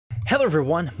Hello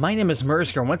everyone, my name is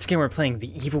Mersker, and once again we're playing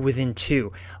The Evil Within 2.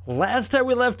 Last time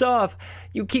we left off,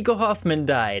 Yukiko Hoffman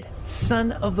died.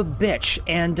 Son of a bitch.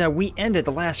 And we ended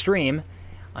the last stream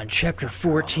on chapter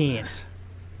 14.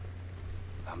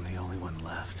 I'm the only one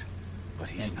left, but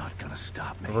he's not gonna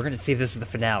stop me. We're gonna see if this is the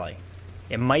finale.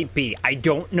 It might be. I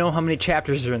don't know how many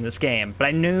chapters are in this game, but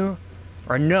I knew,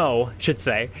 or know, should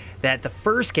say, that the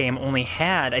first game only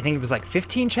had, I think it was like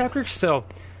 15 chapters, so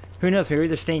who knows, maybe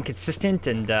they're staying consistent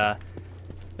and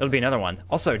it'll be another one.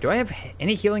 Also, do I have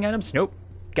any healing items? Nope.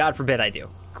 God forbid I do.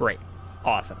 Great.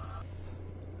 Awesome.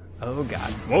 Oh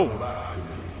god. Whoa.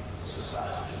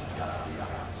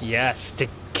 Yes, to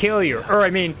kill you. Or I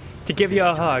mean, to give you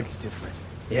a hug. It's different.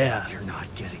 Yeah. You're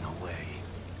not getting away.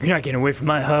 You're not getting away from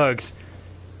my hugs.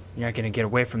 You're not gonna get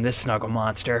away from this snuggle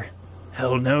monster.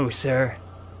 Hell no, sir.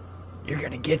 You're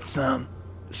gonna get some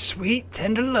sweet,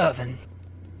 tender lovin'.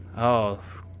 Oh,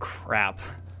 crap.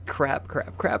 Crap.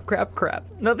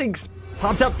 Nothing's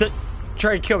popped up to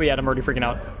try to kill me yet. I'm already freaking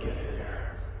out.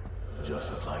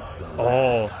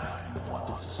 Oh.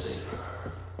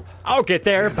 I'll get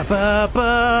there.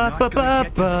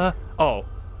 Oh.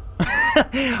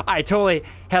 I totally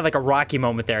had like a Rocky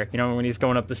moment there. You know, when he's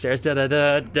going up the stairs.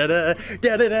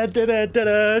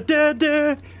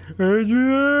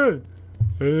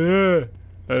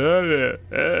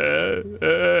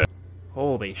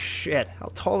 Holy shit,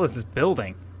 how tall is this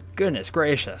building? Goodness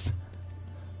gracious.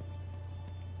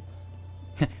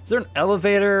 Is there an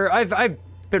elevator? I've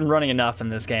been running enough in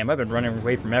this game. I've been running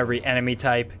away from every enemy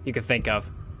type you could think of.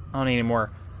 I don't need any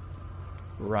more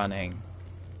running.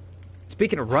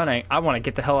 Speaking of running, I want to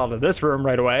get the hell out of this room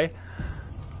right away.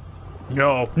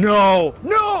 No!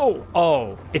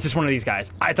 Oh, it's just one of these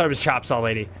guys. I thought it was Chop Saw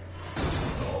Lady.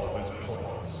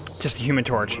 Just a Human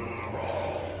Torch.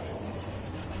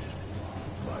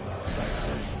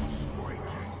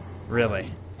 Really?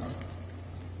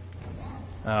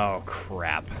 Oh,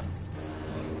 crap.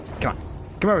 Come on.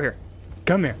 Come over here.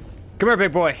 Come here. Come here,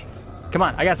 big boy. Come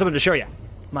on, I got something to show you.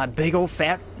 My big old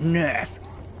fat nerf.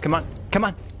 Come on.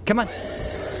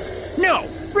 No!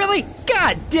 Really?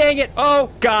 God dang it! Oh,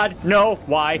 God, no.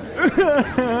 Why?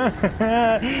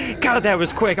 God, that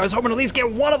was quick. I was hoping to at least get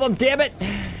one of them, damn it!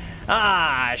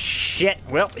 Ah, shit.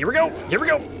 Well, here we go.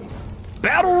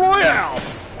 Battle Royale!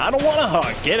 I don't want a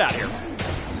hug. Get out of here.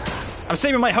 I'm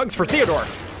saving my hugs for Theodore.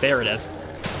 There it is.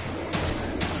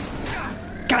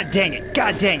 God dang it.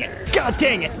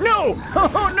 No!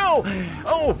 Oh, no!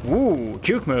 Oh, ooh,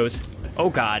 juke moves. Oh,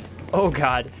 God.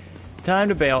 Time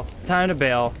to bail.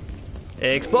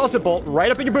 Explosive bolt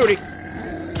right up in your booty.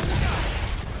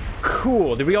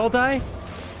 Cool. Did we all die?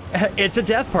 It's a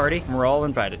death party. We're all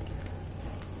invited.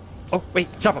 Oh, wait.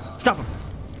 Stop him.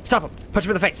 Punch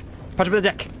him in the face. Punch him in the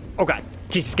dick. Oh, God.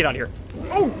 Jesus, get out of here.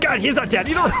 Oh, God, he's not dead.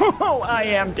 Oh, I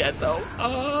am dead, though.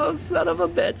 Oh, son of a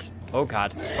bitch. Oh,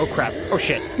 God. Oh, crap. Oh,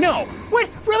 shit. No. What?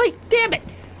 Really? Damn it.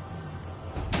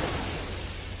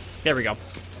 There we go. I'm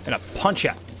gonna punch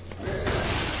ya.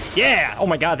 Yeah. Oh,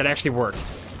 my God, that actually worked.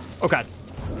 Oh, God.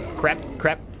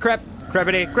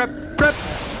 Crappity.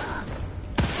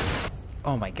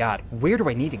 Oh, my God. Where do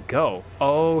I need to go?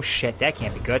 Oh, shit. That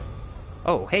can't be good.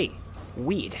 Oh, hey.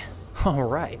 Weed. All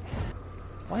right.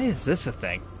 Why is this a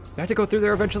thing? Do I have to go through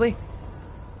there eventually?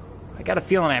 I got a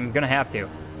feeling I'm gonna have to,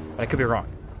 but I could be wrong.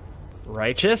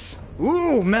 Righteous?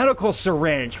 Ooh, medical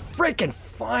syringe! Frickin'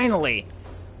 finally!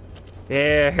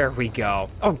 There we go.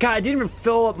 Oh god, I didn't even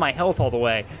fill up my health all the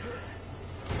way.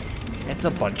 It's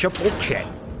a bunch of bullshit.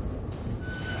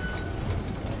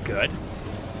 Good.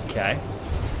 Okay.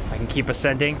 I can keep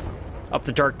ascending up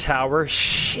the dark tower.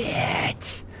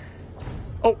 Shit!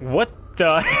 Oh, what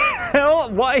the hell?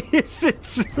 Why is it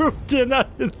zoomed in on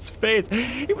his face?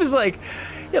 He was like,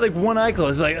 he had like one eye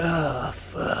closed, like, oh,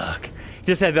 fuck. He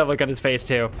just had that look on his face,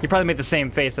 too. He probably made the same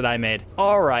face that I made.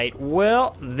 Alright,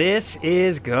 well, this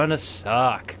is gonna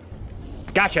suck.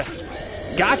 Gotcha.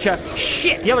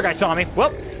 Shit, the other guy saw me.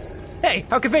 Well, hey,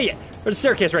 how convenient. There's a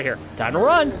staircase right here. Time to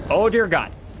run. Oh, dear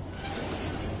God.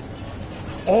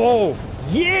 Oh,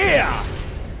 yeah!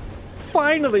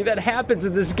 Finally, that happens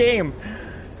in this game.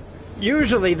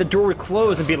 Usually the door would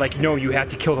close and be like, no, you have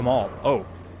to kill them all. Oh.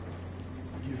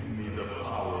 Give me the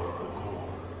power of the core.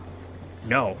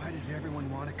 No. Why does everyone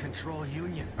want to control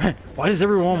Union? Why does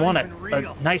everyone want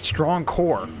a nice, strong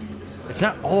core? It's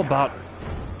not all about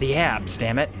the abs,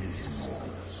 damn it.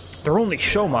 They're only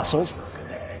show muscles.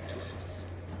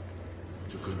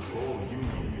 To control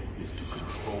Union is to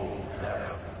control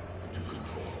them. To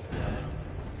control them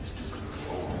is to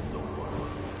control the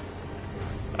world.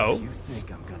 Oh. You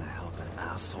think I'm gonna help an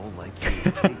asshole like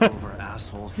you take over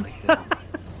assholes like them?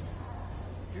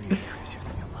 You're even crazier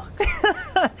than you look.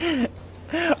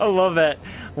 I love that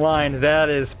line. That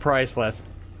is priceless.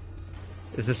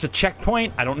 Is this a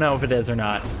checkpoint? I don't know if it is or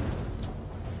not.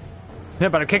 Yeah,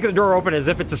 but I'm kicking the door open as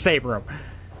if it's a save room.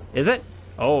 Is it?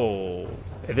 Oh,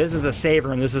 if this is a save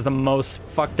room, this is the most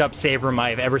fucked up save room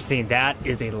I've ever seen. That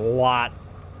is a lot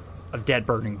of dead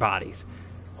burning bodies.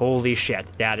 Holy shit,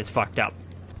 that is fucked up.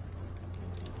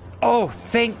 Oh,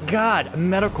 thank God, a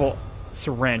medical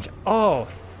syringe. Oh,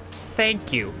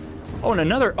 thank you. Oh, and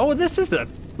another, oh, this is a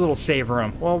little save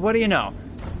room. Well, what do you know?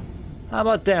 How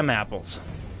about them apples?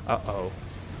 Uh-oh.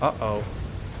 Uh-oh.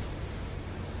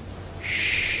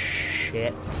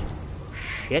 Shit.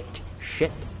 Shit.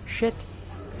 Shit. Shit.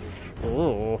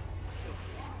 Oh.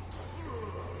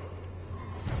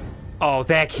 Oh,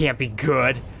 that can't be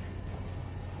good.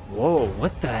 Whoa,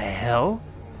 what the hell?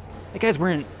 That guy's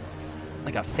wearing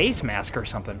like a face mask or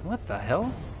something. What the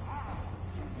hell?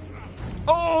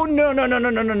 Oh, no, no, no, no,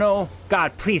 no, no, no.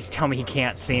 God, please tell me he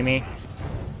can't see me.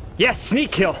 Yes,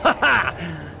 sneak kill. Ha ha.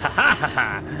 Ha ha ha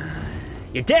ha.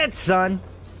 You're dead, son.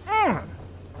 I'm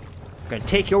gonna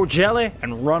take your jelly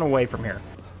and run away from here.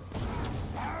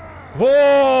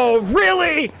 Whoa,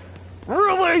 really?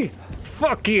 Really?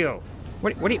 Fuck you.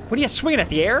 What are you swinging at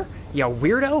the air? You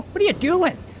weirdo? What are you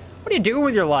doing? What are you doing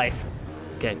with your life?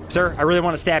 Okay, sir, I really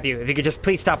want to stab you. If you could just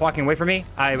please stop walking away from me,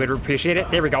 I would appreciate it.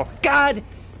 There we go. God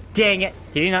dang it.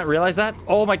 Did you not realize that?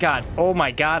 Oh my God. Oh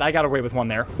my God. I got away with one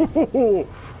there.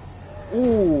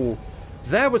 Ooh.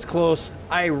 That was close.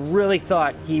 I really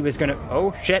thought he was gonna...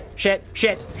 Oh, shit, shit,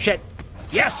 shit, shit.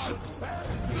 Yes!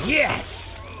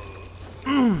 Yes!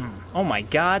 Oh my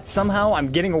God. Somehow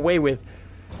I'm getting away with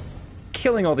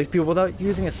killing all these people without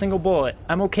using a single bullet.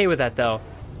 I'm okay with that, though.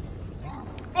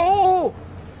 Oh!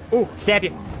 Oh, stab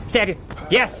you. Stab you.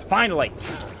 Yes, finally.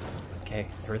 Okay,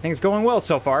 everything's going well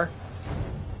so far.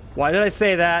 Why did I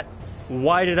say that?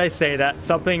 Why did I say that?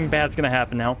 Something bad's gonna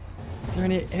happen now. Is there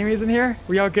any enemies in here?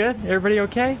 We all good? Everybody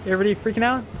okay? Everybody freaking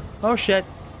out? Oh shit.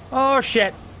 Oh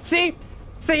shit. See?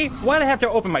 See? Why'd I have to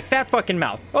open my fat fucking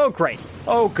mouth? Oh great.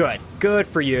 Oh good. Good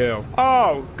for you.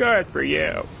 Oh, good for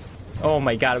you. Oh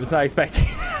my God, I was not expecting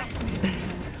that.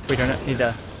 We don't need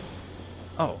to...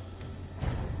 Oh.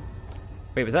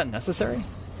 Wait, was that necessary?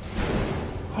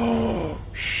 Oh,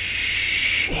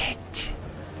 shit.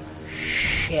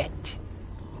 Shit.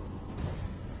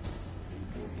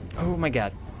 Oh my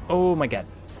God. Oh my God.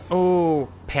 Oh,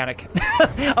 panic.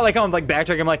 I like how I'm like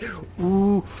backtracking. I'm like,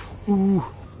 ooh, ooh.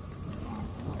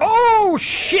 Oh,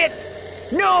 shit!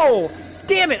 No!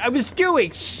 Damn it, I was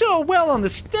doing so well on the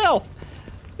stealth.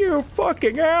 You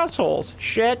fucking assholes.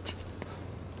 Shit.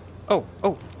 Oh,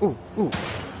 oh, ooh, ooh.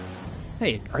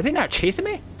 Hey, are they not chasing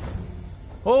me?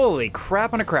 Holy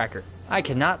crap on a cracker. I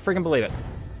cannot freaking believe it.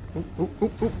 Ooh, ooh,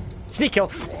 ooh, ooh. Sneak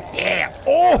kill. Yeah.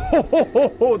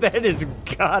 Oh, that is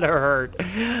gotta hurt.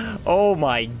 Oh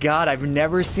my God, I've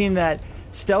never seen that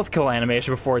stealth kill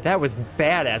animation before. That was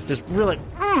badass. Just really...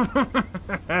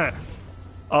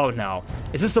 Oh no.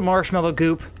 Is this a marshmallow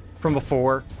goop from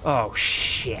before? Oh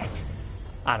shit.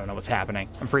 I don't know what's happening.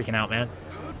 I'm freaking out, man.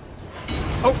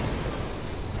 Oh.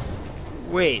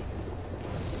 Wait.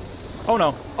 Oh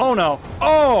no. Oh no.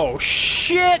 Oh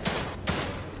shit.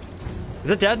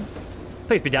 Is it dead?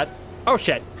 Please be dead. Oh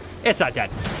shit. It's not dead.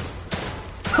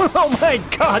 Oh my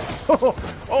God.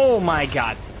 Oh my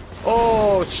God.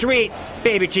 Oh, sweet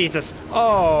baby Jesus.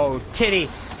 Oh, titty.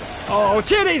 Oh,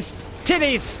 titties.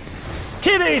 Titties.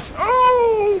 Titties.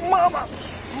 Oh, mama.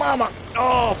 Mama.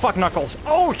 Oh, fuck knuckles.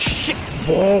 Oh, shit.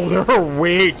 Whoa, there are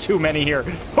way too many here.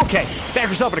 Okay, back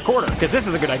yourself in a corner, because this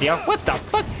is a good idea. What the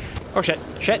fuck? Oh, shit.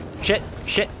 Shit. Shit.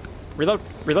 Shit. Reload.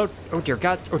 Reload. Oh, dear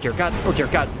God. Oh, dear God. Oh, dear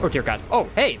God. Oh, dear God. Oh,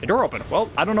 hey, the door opened.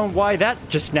 Well, I don't know why that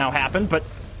just now happened, but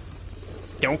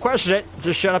don't question it.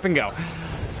 Just shut up and go.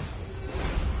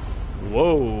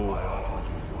 Whoa.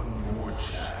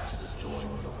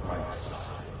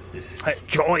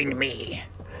 Join me.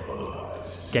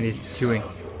 Again, he's doing...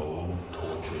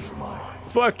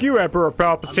 Fuck you, Emperor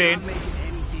Palpatine. I'm not making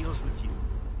any deals with you,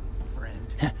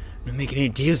 friend. I'm not making any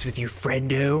deals with you,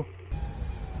 friendo.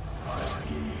 I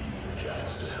gave you the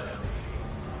chance to help me.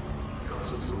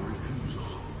 Because of your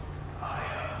refusal, I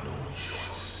have no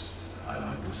choice. I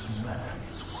will dismantle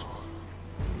this world.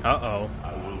 Uh-oh. I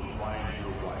will find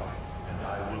your wife, and I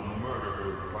will murder her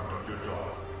in front of your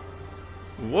daughter.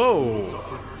 Whoa.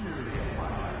 Suffer dearly at my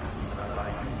hands even as I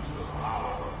use the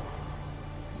power.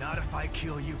 Not if I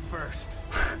kill you first.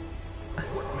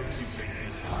 What makes you think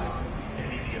this time will be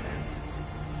any different?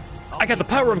 I got the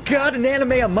power of God and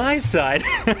anime on my side.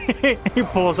 He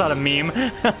pulls out a meme.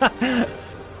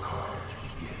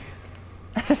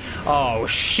 Oh,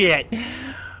 shit.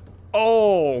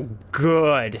 Oh,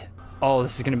 good. Oh,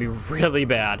 this is gonna be really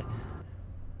bad.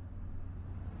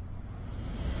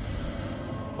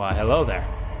 Why, hello there.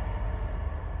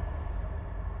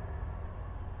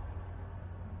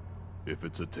 If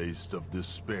it's a taste of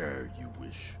despair you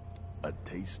wish, a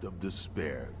taste of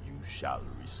despair you shall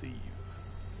receive.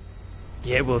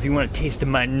 Yeah, well, if you want a taste of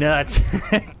my nuts,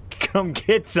 come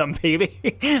get some, baby.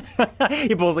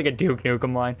 He pulls like a Duke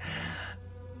Nukem line.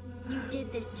 You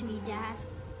did this to me, Dad.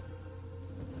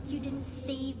 You didn't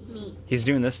save me. He's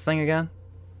doing this thing again?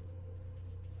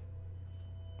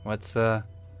 What's, oh,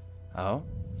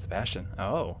 Sebastian.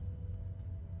 Oh.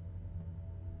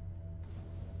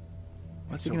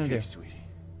 What's he gonna do? Sweetie.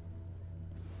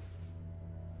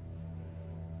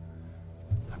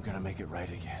 I'm gonna make it right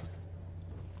again.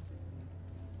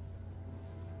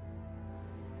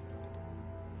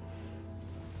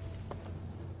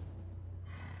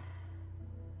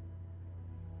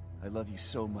 I love you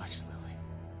so much, Lily.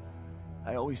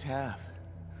 I always have.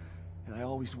 And I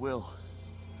always will.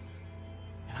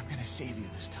 And I'm gonna save you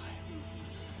this time.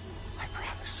 I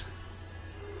promise.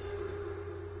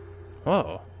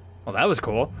 Whoa. Well, that was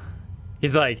cool.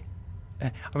 He's like,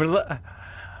 I'm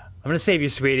gonna save you,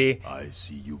 sweetie. I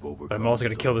see you've overcome. But I'm also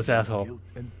gonna kill this asshole. Guilt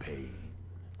and pain.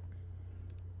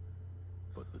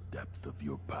 But the depth of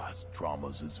your past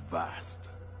traumas is vast.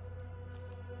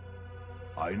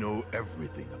 I know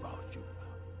everything about you.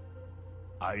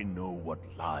 I know what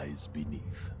lies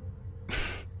beneath.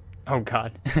 Oh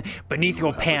god. Beneath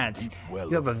your pants,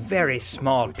 you have a very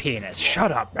small penis.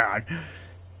 Shut up, man.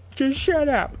 Just shut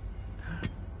up.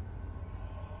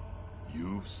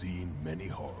 You've seen many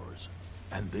horrors,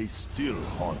 and they still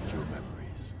haunt your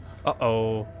memories.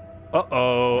 Uh-oh.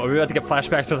 Uh-oh. Are we about to get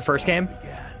flashbacks to the first game?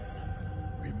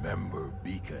 Remember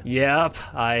Beacon. Yep.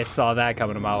 I saw that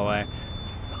coming a mile away.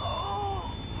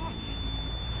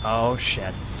 Oh,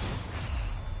 shit.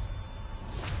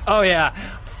 Oh, yeah.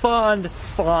 Fond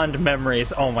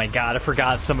memories. Oh, my God. I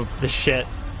forgot some of the shit.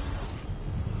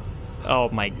 Oh,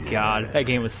 my God. That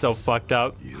game was so fucked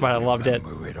up, but I loved it.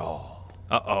 Remember it all.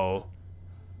 Uh-oh.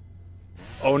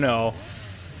 Oh, no.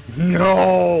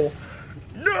 No!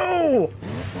 No!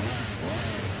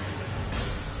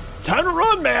 Time to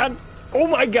run, man! Oh,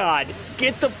 my God.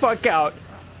 Get the fuck out.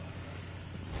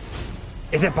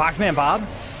 Is it Boxman Bob?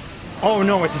 Oh,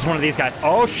 no, it's just one of these guys.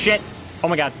 Oh, shit. Oh,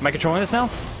 my God. Am I controlling this now?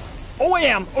 Oh, I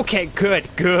am. Okay, good.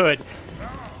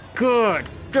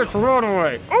 Just run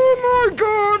away. Oh, my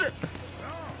God.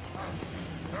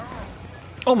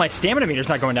 Oh, my stamina meter's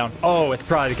not going down. Oh, it's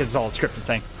probably because it's all a scripted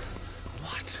thing.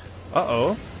 What?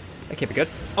 Uh-oh. That can't be good.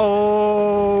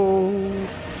 Oh,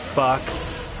 fuck.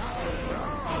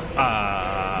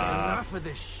 Enough of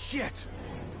this shit.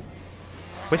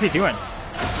 What's he doing?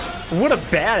 What a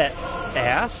bad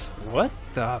ass. What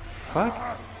the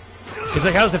fuck? He's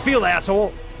like, how's it feel,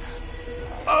 asshole?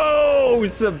 Oh,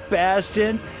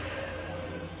 Sebastian.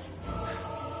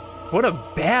 What a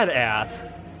badass.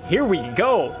 Here we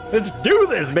go. Let's do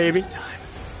this, baby. This time.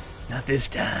 Not this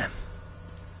time.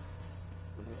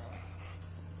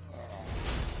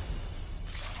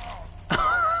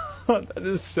 That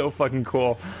is so fucking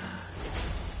cool.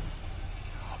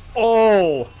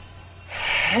 Oh,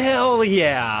 hell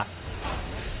yeah.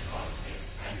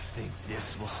 You think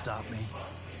this will stop me?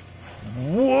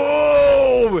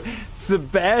 Whoa!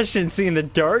 Sebastian seeing the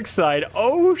dark side.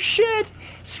 Oh, shit.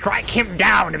 Strike him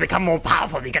down to become more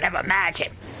powerful than you could ever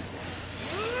imagine.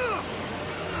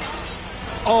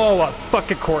 Oh, fuck,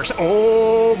 of course.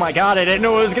 Oh, my God. I didn't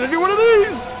know I was going to do one of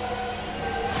these.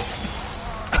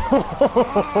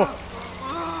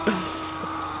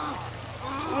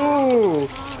 Ooh.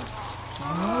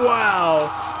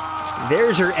 Wow.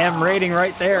 There's your M rating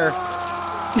right there.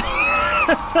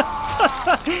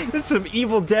 This is some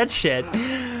Evil Dead shit.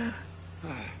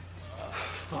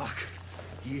 Fuck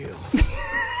you.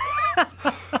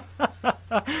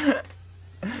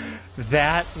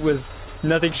 That was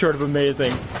nothing short of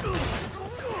amazing.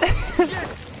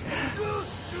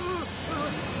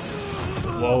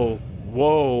 Whoa.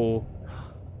 Whoa.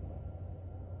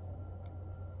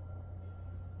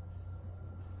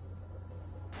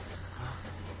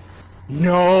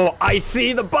 No, I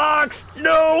see the box.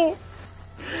 No.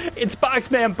 It's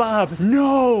Boxman Bob.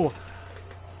 No.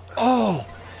 Oh,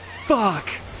 fuck.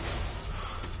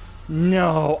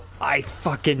 No, I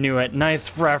fucking knew it.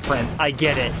 Nice reference. I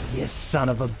get it. You son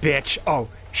of a bitch. Oh,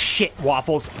 shit,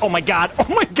 Waffles. Oh, my God. Oh,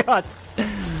 my God.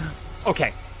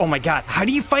 Okay. Oh, my God. How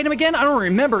do you fight him again? I don't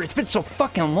remember. It's been so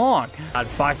fucking long. God,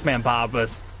 Boxman Bob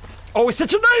was... Oh, it's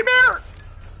such a nightmare.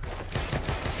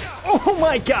 Oh,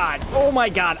 my God. Oh, my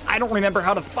God. I don't remember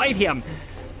how to fight him.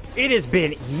 It has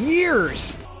been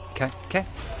years. Okay.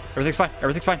 Everything's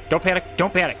fine. Don't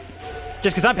panic.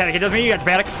 Just because I'm panicking doesn't mean you have to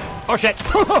panic. Oh shit.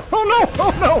 Oh no,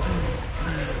 oh no.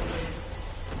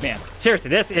 Man, seriously,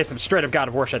 this is some straight up God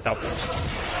of War shit though.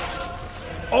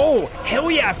 Oh,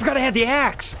 hell yeah, I forgot I had the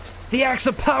axe. The axe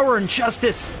of power and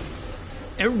justice.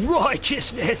 And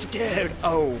righteousness, dude.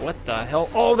 Oh, what the hell?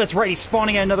 Oh, that's right, he's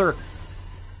spawning at another...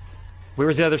 Where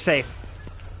was the other safe?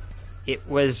 It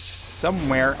was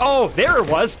somewhere. Oh, there it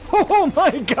was. Oh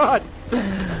my god.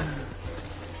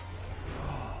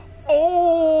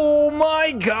 Oh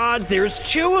my god, there's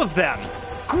 2 of them.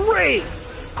 Great,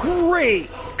 great,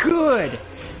 good.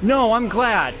 No, I'm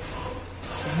glad.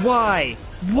 Why?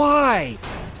 Why?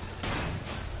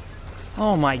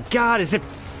 Oh my god, as if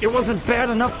it wasn't bad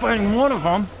enough finding one of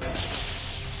them.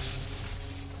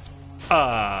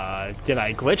 Did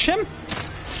I glitch him?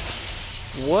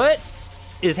 What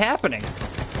is happening?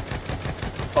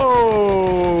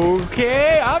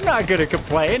 Okay, I'm not gonna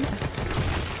complain.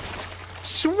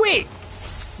 Sweet!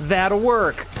 That'll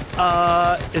work.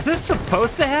 Is this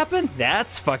supposed to happen?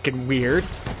 That's fucking weird.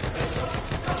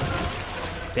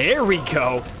 There we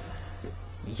go.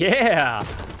 Yeah.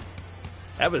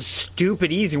 That was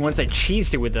stupid easy once I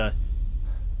cheesed it with the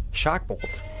shock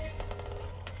bolt.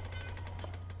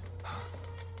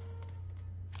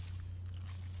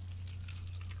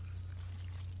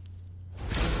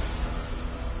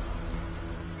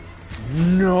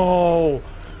 No!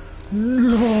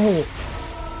 No!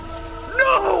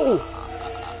 No!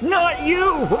 Not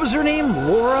you! What was her name?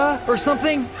 Laura or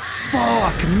something?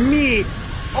 Fuck me!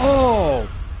 Oh!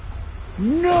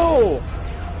 No!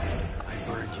 I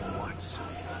burned you once,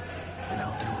 and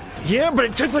I'll do it again. Yeah, but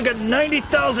it took like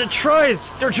 90,000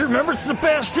 tries! Don't you remember,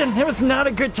 Sebastian? It was not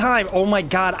a good time. Oh my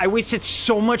god, I wasted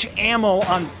so much ammo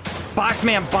on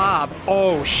Boxman Bob.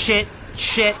 Oh, shit,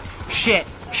 shit, shit,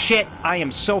 shit. I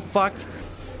am so fucked.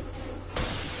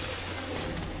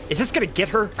 Is this gonna get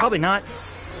her? Probably not.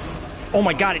 Oh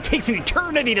my god, it takes an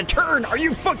eternity to turn! Are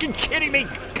you fucking kidding me?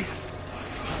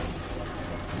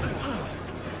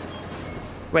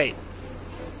 Wait.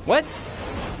 What?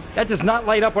 That does not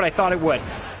light up what I thought it would.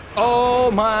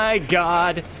 Oh my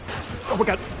god. Oh my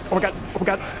god. Oh my god. Oh my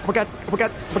god. Oh my god. Oh my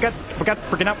god. Oh my god. Oh my god.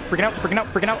 Freaking out. Freaking out. Freaking out.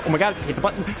 Freaking out. Oh my god. Hit the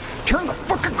button. Turn the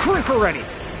fucking crick already.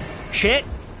 Shit.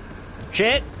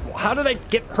 Shit. How did I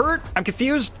get hurt? I'm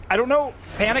confused. I don't know.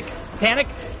 Panic. Panic.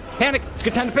 Panic. It's a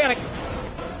good time to panic.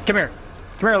 Come here.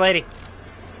 Come here, lady.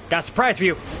 Got a surprise for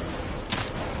you.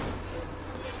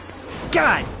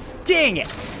 God dang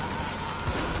it.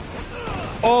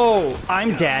 Oh,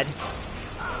 I'm dead.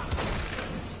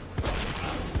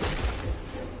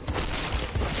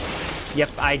 Yep,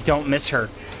 I don't miss her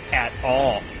at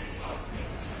all.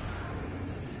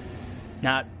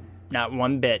 Not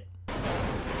one bit.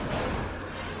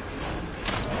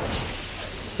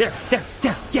 There, yes,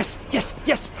 yes, yes,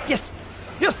 yes,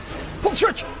 yes! Pull the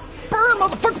switch! Burn,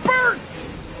 motherfucker, burn!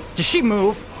 Does she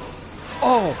move?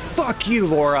 Oh, fuck you,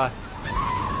 Laura.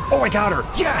 Oh, I got her.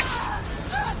 Yes!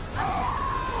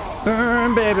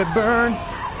 Burn, baby, burn.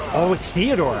 Oh, it's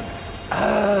Theodore.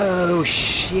 Oh,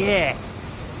 shit.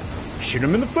 Shoot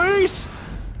him in the face.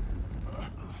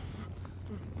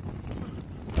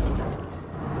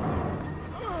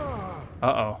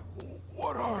 Uh-oh.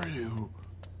 What are you?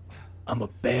 I'm a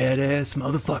badass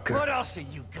motherfucker. What else have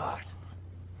you got?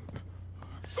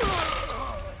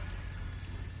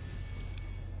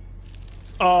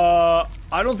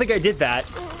 I don't think I did that.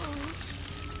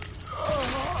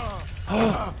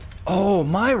 Oh,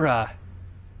 Myra.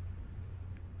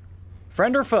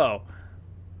 Friend or foe?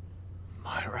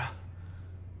 Myra?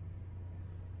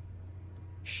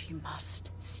 She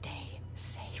must stay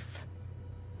safe.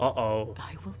 Uh-oh.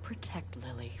 I will protect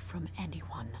Lily from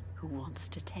anyone who wants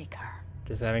to take her.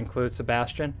 Does that include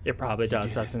Sebastian? It probably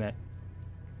does, doesn't it?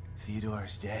 Theodore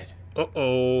is dead.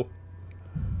 Uh-oh.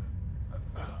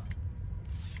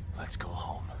 Let's go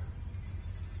home.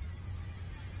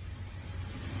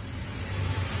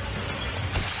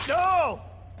 No!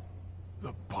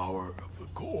 The power of the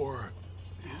core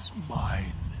is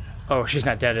mine. Oh, she's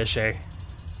not dead, is she?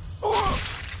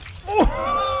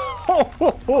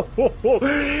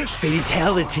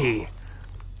 Fatality.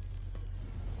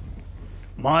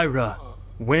 Myra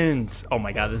wins. Oh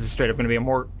my god, this is straight up going to be a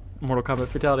Mortal Kombat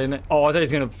fatality, isn't it? Oh, I thought he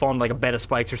was going to fall in like a bed of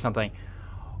spikes or something.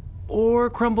 Or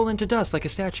crumble into dust like a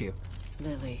statue.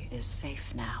 Lily is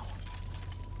safe now.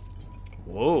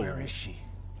 Whoa. Where is she?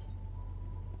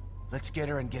 Let's get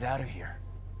her and get out of here.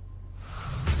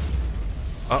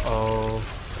 Uh-oh.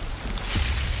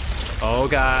 Oh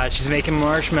god, she's making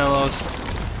marshmallows.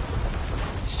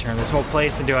 She's turning this whole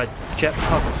place into a jet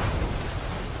puddle.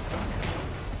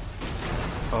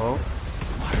 Oh.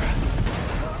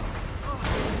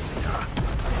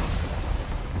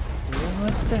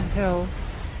 the hell?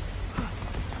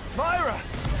 Myra!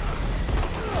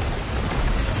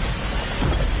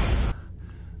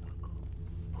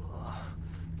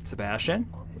 Sebastian,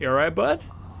 you alright, bud?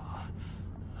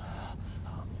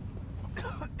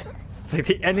 It's like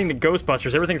the ending to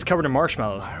Ghostbusters. Everything's covered in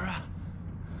marshmallows. Myra?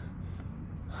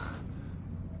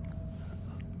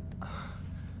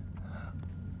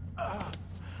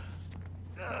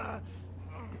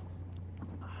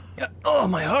 Oh,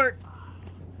 my heart!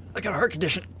 I got a heart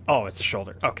condition. Oh, it's the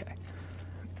shoulder. Okay.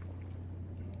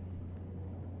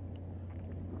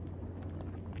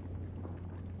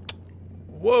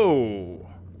 Whoa.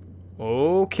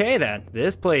 Okay, then.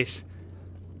 This place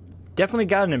definitely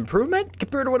got an improvement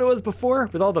compared to what it was before,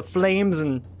 with all the flames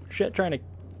and shit trying to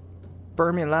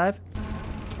burn me alive.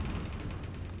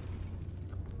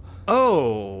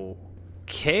 Oh.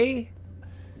 Okay.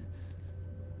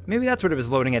 Maybe that's what it was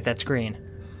loading at that screen.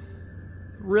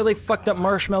 Really fucked up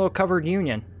marshmallow covered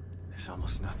union. There's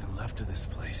almost nothing left of this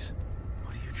place.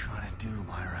 What are you trying to do,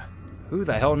 Myra? Who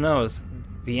the hell knows?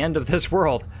 The end of this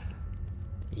world.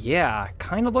 Yeah,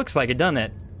 kind of looks like it, doesn't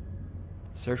it?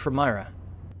 Search for Myra.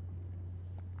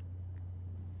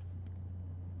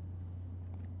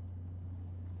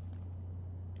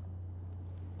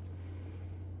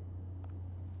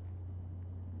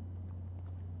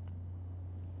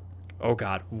 Oh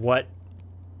god, what?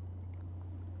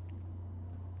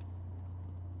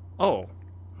 Oh,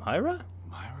 Myra?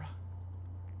 Myra?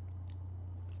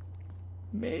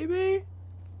 Maybe?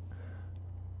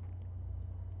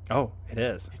 Oh, it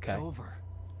is. It's Okay. over.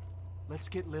 Let's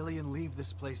get Lily and leave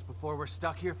this place before we're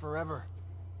stuck here forever.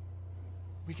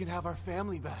 We can have our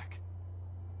family back.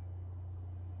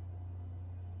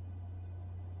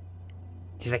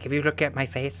 She's like, if you look at my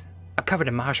face, I'm covered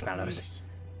in marshmallows. Please.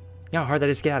 You know how hard that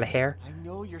is to get out of hair? I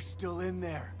know you're still in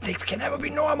there. Things can never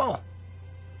be normal.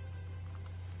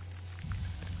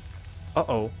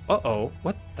 Uh-oh. Uh-oh.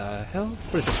 What the hell?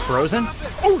 What is this, frozen?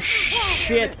 Oh,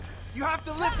 shit! You have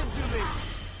to listen to me.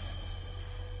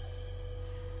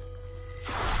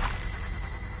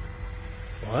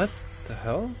 What the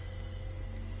hell?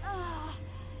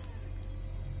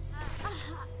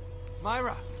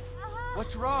 Myra,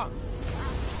 what's wrong?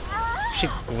 Is she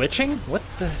glitching? What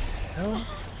the hell?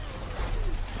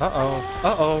 Uh-oh.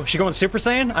 Uh-oh. She going Super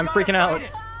Saiyan? I'm freaking out.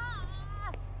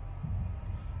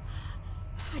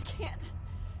 I can't.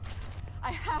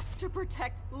 I have to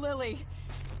protect Lily.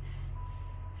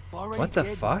 Already What the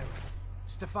dead, fuck? Myra.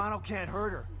 Stefano can't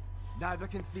hurt her. Neither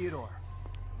can Theodore.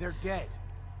 They're dead.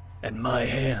 And my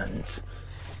hands.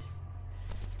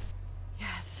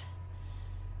 Yes.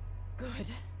 Good.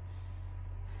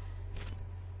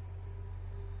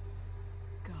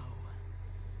 Go.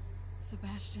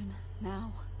 Sebastian,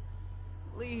 now.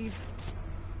 Leave.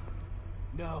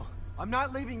 No, I'm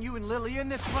not leaving you and Lily in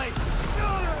this place.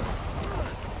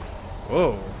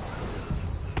 Whoa.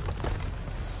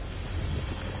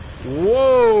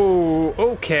 Whoa.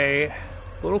 Okay.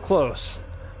 A little close.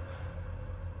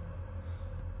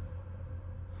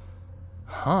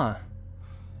 Huh.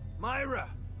 Myra!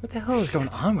 What the hell is going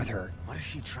on with her? What is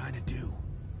she trying to do?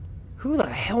 Who the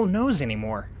hell knows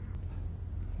anymore?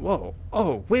 Whoa.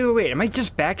 Oh, wait. Am I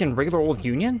just back in regular old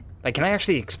Union? Like, can I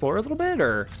actually explore a little bit,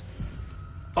 or?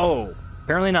 Oh,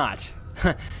 apparently not.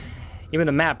 Even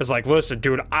the map is like, listen,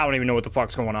 dude, I don't even know what the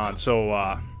fuck's going on,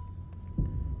 so,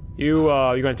 you're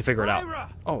gonna have to figure it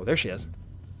out. Oh, there she is.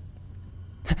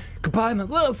 Goodbye, my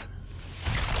love!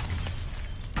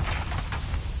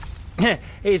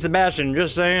 Hey, Sebastian,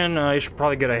 just saying, you should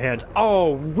probably get a hint.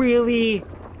 Oh, really?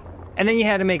 And then you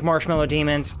had to make marshmallow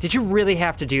demons? Did you really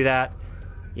have to do that?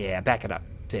 Yeah, back it up.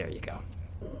 There you go.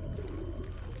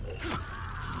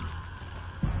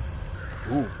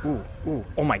 Ooh.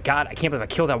 Oh my god, I can't believe I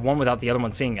killed that one without the other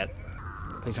one seeing it.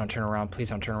 Please don't turn around, please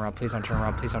don't turn around, please don't turn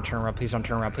around, please don't turn around, please don't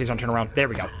turn around, please don't turn around. There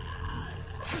we go.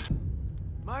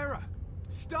 Myra,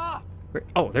 stop!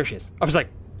 Oh, there she is. I was like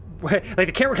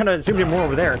the camera kind of zoomed in more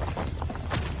over there.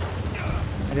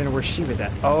 I didn't know where she was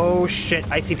at. Oh shit,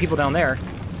 I see people down there.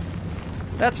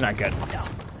 That's not good. Yeah,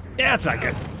 that's not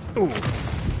good. Ooh.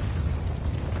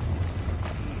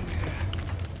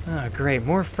 Oh, great.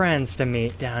 More friends to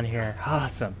meet down here.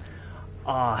 Awesome.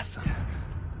 Awesome.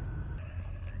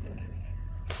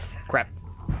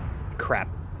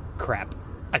 Crap.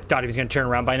 I thought he was going to turn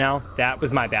around by now. That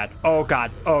was my bad. Oh,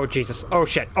 God. Oh, Jesus. Oh,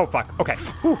 shit. Oh, fuck. Okay.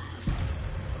 Whew.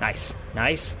 Nice.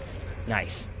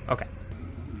 Okay.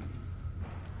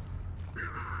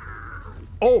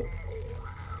 Oh.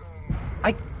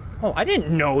 I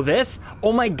didn't know this.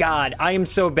 Oh my god, I am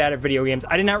so bad at video games.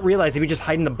 I did not realize if you just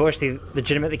hide in the bush, they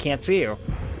legitimately can't see you.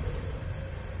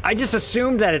 I just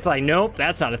assumed that it's like, nope,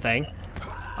 that's not a thing.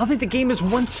 don't think the game has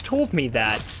once told me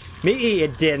that. Maybe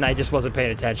it did and I just wasn't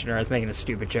paying attention or I was making a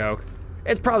stupid joke.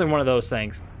 It's probably one of those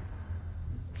things.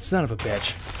 Son of a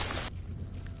bitch.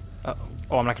 Uh-oh.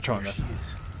 Oh, I'm not controlling this.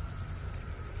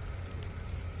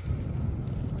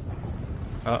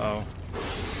 Uh-oh.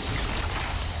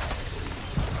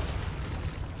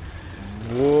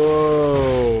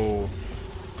 Whoa.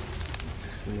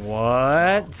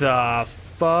 What the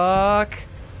fuck?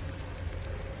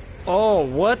 Oh,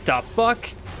 what the fuck?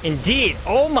 Indeed.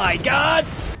 Oh my god!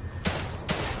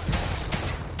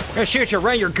 I'm gonna shoot you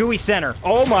right in your gooey center.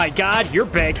 Oh my god, you're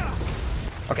big.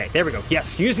 Okay, there we go.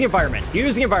 Yes, use the environment.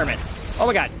 Use the environment. Oh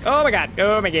my god. Oh my god.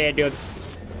 Oh my god, dude.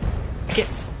 I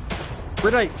can't...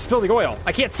 Where did I spill the oil?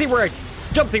 I can't see where I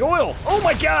dumped the oil. Oh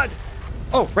my god.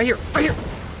 Oh, right here. Right here.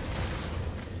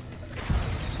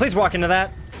 Please walk into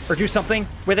that. Or do something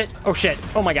with it. Oh shit.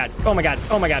 Oh my god. Oh my god.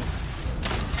 Oh my god.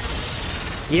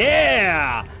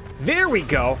 Yeah! There we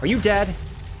go. Are you dead?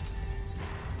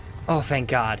 Oh, thank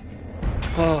god.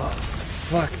 Oh,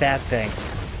 fuck that thing.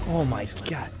 Oh my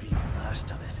god.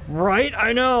 Right?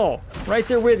 I know. Right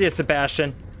there with you,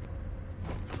 Sebastian.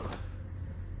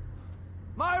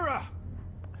 Myra!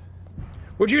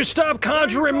 Would you stop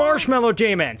conjuring marshmallow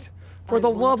demons? For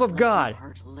the love of God.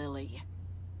 Hurt Lily.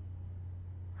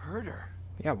 Hurt her?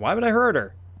 Yeah, why would I hurt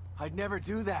her? I'd never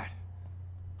do that.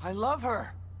 I love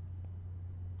her.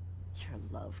 Your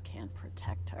love can't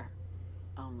protect her.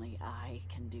 Only I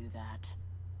can do that.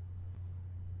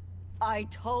 I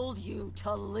told you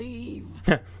to leave.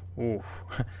 Ooh.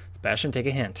 Sebastian, take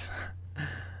a hint.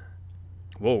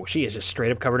 Whoa, she is just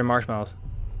straight up covered in marshmallows.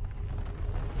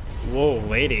 Whoa,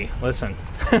 lady, listen.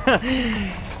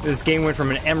 This game went from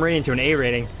an M rating to an A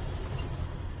rating.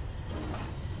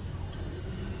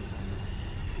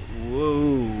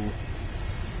 Whoa.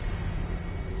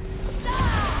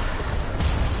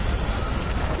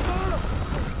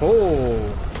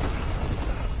 Oh.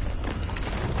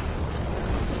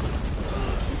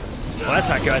 Well, that's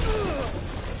not good.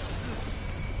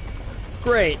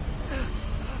 Great.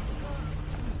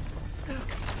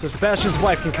 So Sebastian's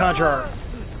wife can conjure our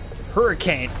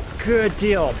hurricane. Good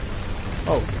deal.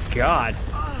 Oh, God.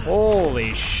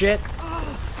 Holy shit.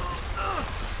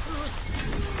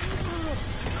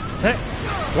 Hey,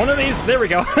 one of these. There we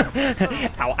go.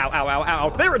 Ow, ow, ow, ow, ow.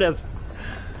 There it is.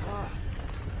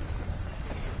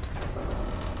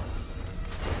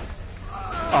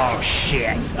 Oh,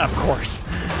 shit. Of course.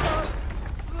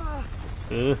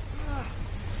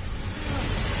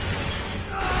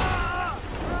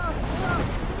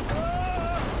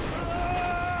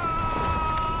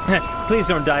 Please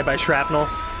don't die by shrapnel.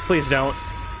 Please don't.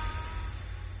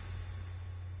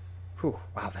 Whew,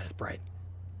 wow, that is bright.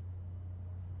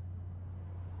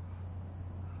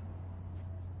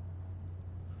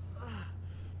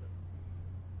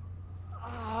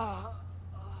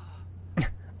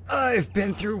 I've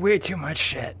been through way too much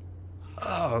shit.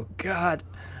 Oh, God.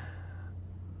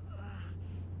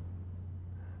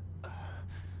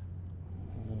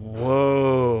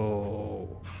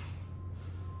 Whoa.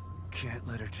 Can't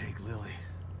let her take Lily.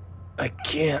 I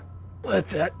can't let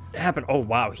that happen. Oh,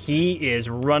 wow. He is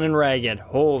running ragged.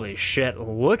 Holy shit.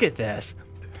 Look at this.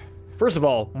 First of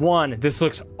all, one, this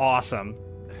looks awesome.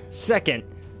 Second,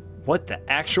 what the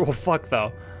actual fuck,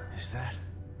 though? Is that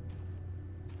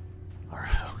our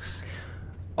house?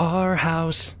 Our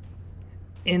house.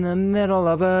 In the middle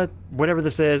of a... whatever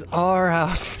this is. Our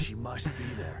house. She must be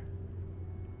there.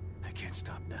 I can't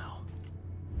stop now.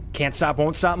 Can't stop,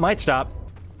 won't stop, might stop.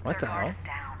 What the hell?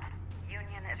 Down.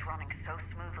 Union is running so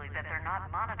smoothly that they're not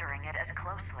monitoring it as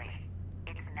closely.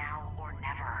 It's now or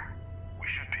never. We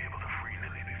should be able to free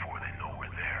Lily before they know we're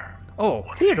there. Oh,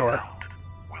 Once Theodore. we're out,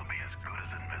 we'll be as good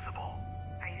as invisible.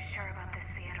 Are you sure about this,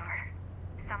 Theodore?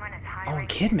 Someone is Oh, hiring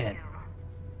Kidman. you.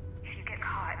 If you get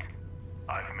caught,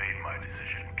 I've made my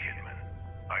decision, Kidman.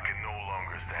 I can no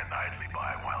longer stand idly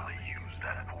by while they use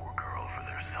that poor girl for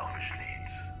their selfish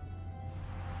needs.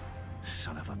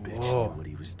 Son of a bitch Whoa. knew what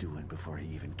he was doing before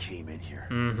he even came in here.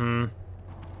 Mm-hmm.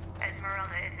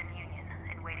 Esmeralda is in Union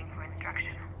and waiting for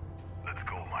instruction. Let's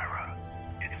go, Myra.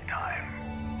 It's time.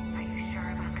 Are you sure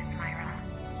about this, Myra?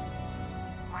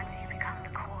 Once you become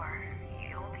the core,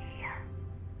 you'll be...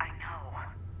 I know.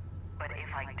 But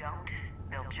if I don't,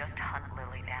 they'll just hunt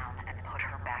Lily down and put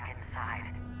her back inside.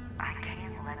 I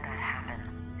can't let that happen.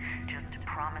 Just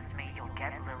promise me you'll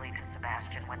get Lily to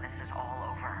Sebastian when this is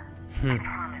all over. I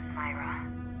promise, Myra.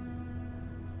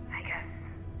 I guess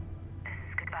this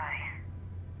is goodbye.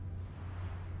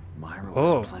 Myra was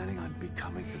Oh. planning on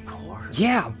becoming the core?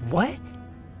 Yeah, what?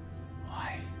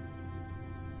 Why?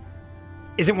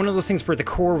 is it one of those things where the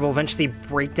core will eventually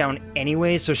break down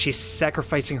anyway, so she's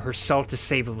sacrificing herself to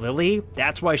save Lily?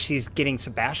 That's why she's getting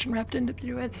Sebastian wrapped into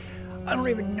it? I don't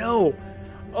even know.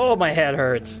 Oh, my head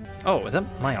hurts. Oh, is that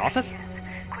my office?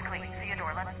 Quickly,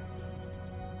 Theodore, let's...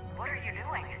 What are you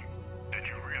doing? Did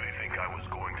you really think I was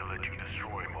going to let you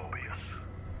destroy Mobius?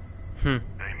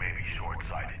 They may be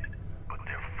short-sighted, but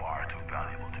they're far too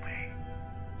valuable to me.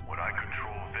 When I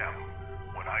control them,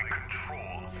 when I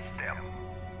control them,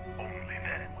 only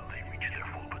then will they reach their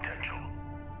full potential.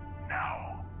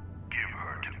 Now, give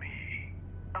her to me.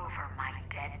 Over my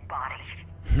dead body.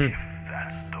 If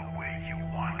that's the way you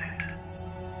want it.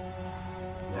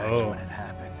 That's when it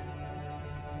happened.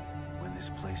 When this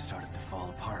place started to fall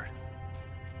apart.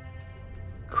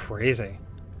 Crazy.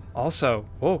 Also,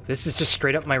 whoa, this is just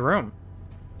straight up my room.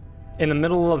 In the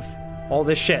middle of all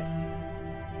this shit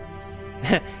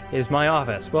is my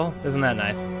office. Well, isn't that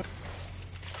nice?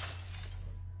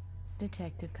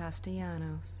 Detective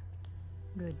Castellanos.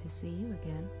 Good to see you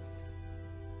again.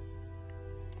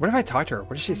 What if I talk to her?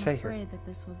 What does she say I'm here? afraid that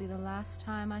this will be the last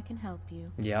time I can help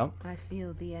you. Yeah. I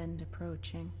feel the end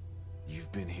approaching.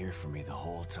 You've been here for me the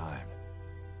whole time.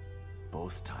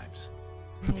 Both times.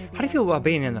 Maybe How do you feel about I've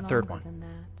being been in the third longer one? than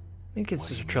that. I think it's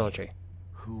just a trilogy.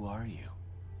 Who are you?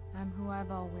 I'm who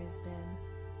I've always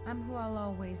been. I'm who I'll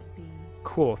always be.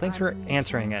 Cool. Thanks for I'm who you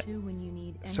answering turn it. to when you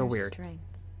need So inner weird. Strength,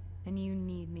 and you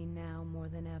need me now more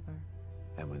than ever.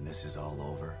 And when this is all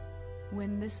over,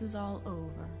 When this is all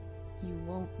over, you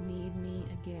won't need me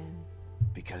again.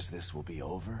 because this will be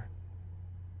over?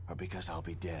 Or because I'll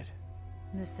be dead?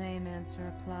 The same answer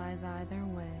applies either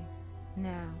way.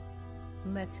 Now,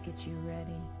 let's get you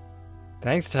ready.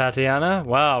 Thanks, Tatiana.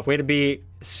 Wow, way to be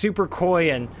super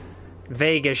coy and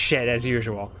vague as shit as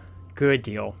usual. Good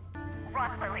deal.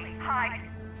 Run, Lily. Hide.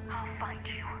 I'll find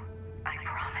you. I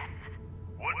promise.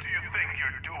 What do you think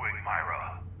you're doing,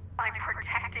 Myra? I'm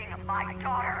protecting my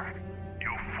daughter.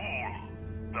 You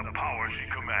fool! The power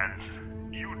she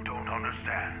commands, you don't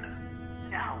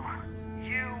understand. No.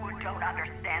 You don't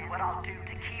understand what I'll do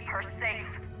to keep her safe.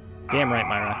 Damn right,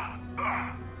 Myra.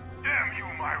 Damn you,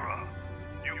 Myra!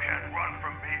 You can't run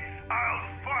from me.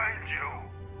 I'll find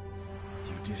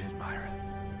you. You did it, Myra.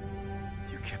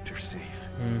 You kept her safe.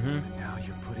 Mm-hmm. But now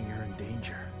you're putting her in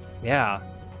danger. Yeah.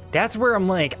 That's where I'm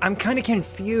like, I'm kind of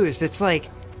confused. It's like,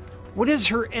 what is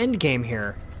her end game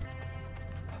here?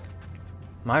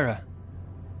 Myra.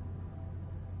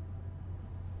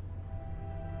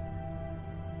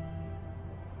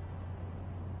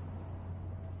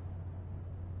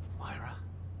 Myra?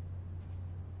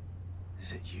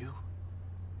 Is it you?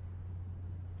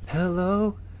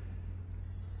 Hello?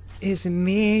 Is it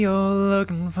me you're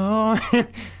looking for?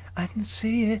 I can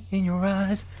see it in your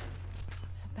eyes.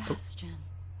 Sebastian.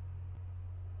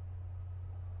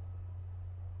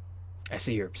 I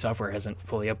see your software hasn't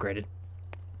fully upgraded.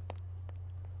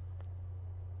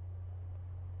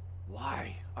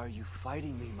 Why are you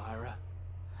fighting me, Myra?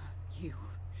 You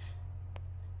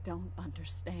don't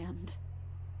understand.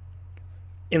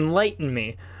 Enlighten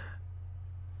me.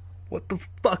 What the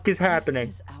fuck is happening?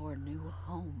 This is our new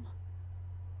home.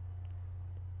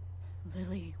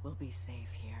 Lily will be safe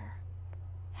here.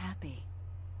 Happy.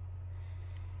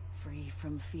 Free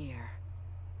from fear.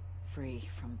 Free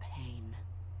from pain.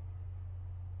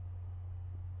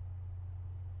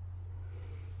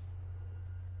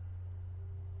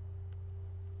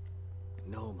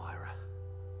 No, Myra.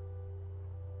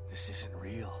 This isn't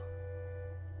real.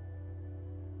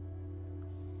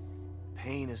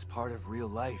 Pain is part of real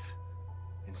life,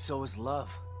 and so is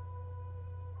love.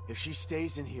 If she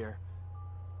stays in here,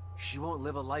 she won't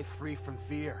live a life free from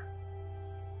fear.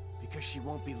 Because she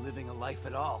won't be living a life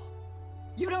at all.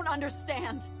 You don't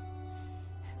understand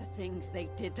the things they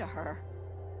did to her.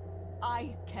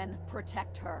 I can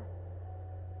protect her.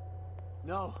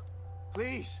 No.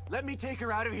 Please, let me take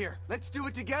her out of here. Let's do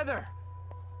it together.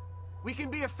 We can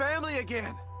be a family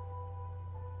again.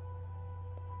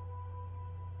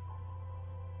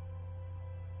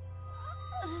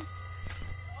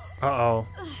 Uh-oh.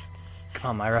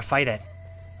 Come on, Myra, fight it.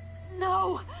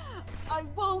 No! I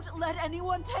won't let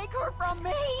anyone take her from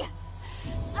me!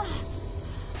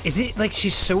 Is it like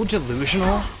she's so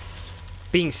delusional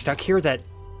being stuck here that...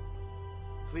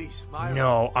 Please, Myra.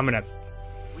 No, I'm gonna...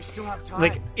 We still have time.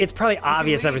 Like, it's probably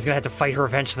obvious I leave. was gonna have to fight her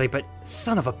eventually, but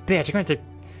son of a bitch, I'm gonna have to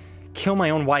kill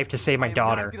my own wife to save my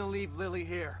daughter. I'm not gonna leave Lily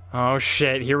here. Oh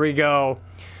shit, here we go.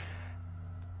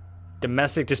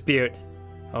 Domestic dispute.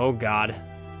 Oh god.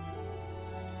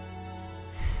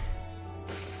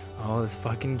 Oh, this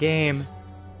fucking game.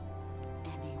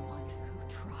 Anyone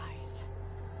who tries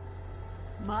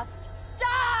must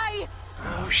die!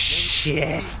 Oh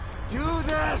shit. do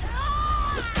this!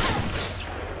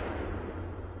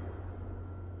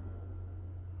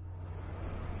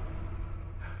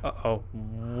 Uh-oh.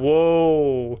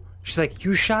 Whoa. She's like,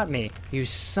 you shot me. You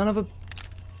son of a...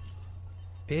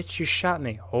 bitch, you shot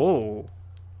me. Oh.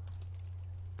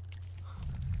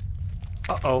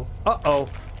 Uh-oh. Uh-oh.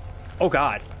 Oh,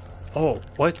 God. Oh,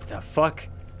 what the fuck?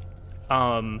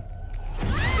 Myra?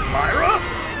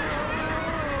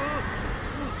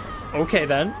 Okay,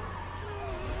 then.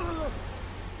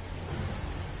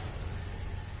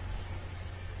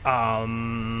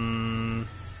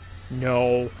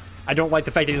 No. I don't like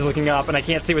the fact that he's looking up and I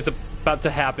can't see what's about to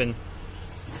happen.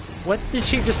 What did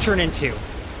she just turn into?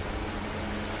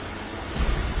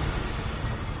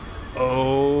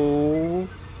 Oh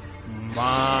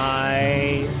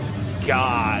my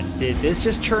God. Did this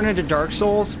just turn into Dark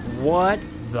Souls? What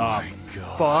the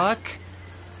fuck?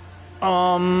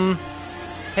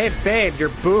 Hey babe, your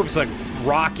boobs look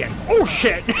rocking. Oh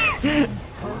shit!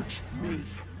 Hurt me.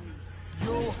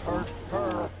 You'll hurt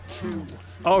her too.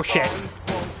 Oh shit.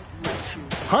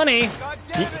 Honey,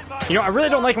 you know, I really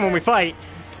don't like it when we fight.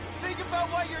 Think about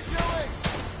what you're doing!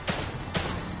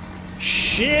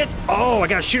 Shit! Oh, I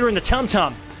gotta shoot her in the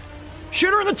tum-tum.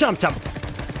 Shoot her in the tum-tum.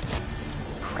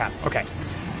 Crap, okay.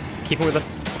 Keep it with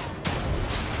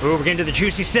the... Ooh, we're getting to the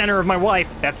juicy center of my wife.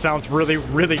 That sounds really,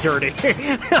 really dirty.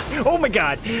 Oh my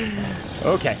God.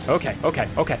 Okay.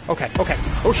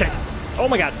 Oh shit. Oh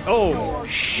my God. Oh,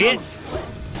 shit.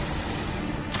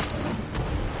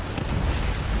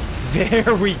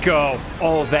 There we go.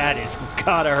 Oh, that is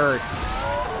gotta hurt.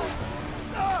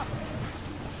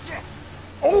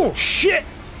 Oh, shit.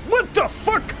 What the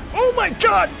fuck? Oh my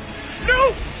God.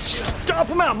 No. Stomp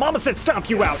him out. Mama said stomp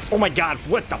you out. Oh my God.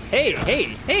 What the?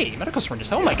 Hey. Medical syringes.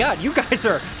 Oh my God. You guys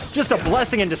are just a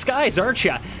blessing in disguise, aren't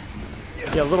you?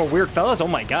 Yeah, little weird fellas. Oh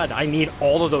my God. I need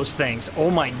all of those things. Oh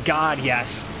my God.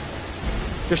 Yes.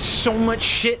 There's so much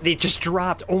shit they just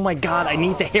dropped. Oh my God. I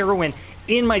need the heroin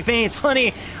in my veins.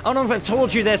 Honey, I don't know if I've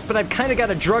told you this, but I've kind of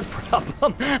got a drug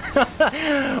problem.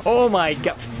 Oh my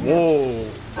God. Whoa.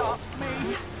 Stop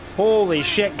me! Holy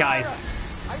shit, guys.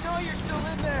 I know you're still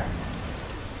in there!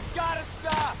 Gotta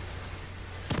stop!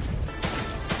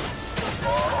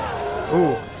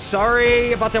 Ooh,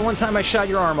 sorry about that one time I shot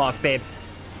your arm off, babe.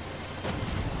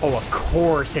 Oh, of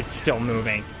course it's still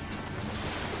moving.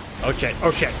 Oh shit,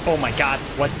 oh my God,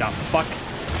 what the fuck?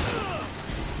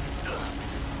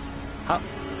 How?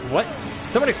 What?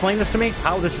 Somebody explain this to me?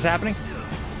 How this is happening?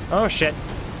 Oh shit.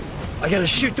 I gotta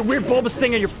shoot the weird bulbous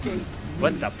thing on your...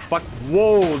 What the fuck?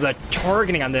 Whoa, the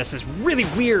targeting on this is really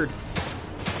weird.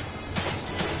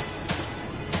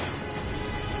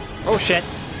 Oh shit.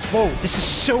 Whoa, this is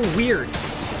so weird.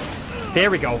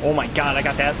 There we go. Oh my God, I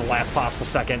got that at the last possible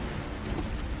second.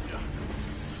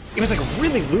 It was like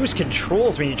really loose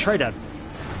controls when you tried to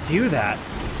do that.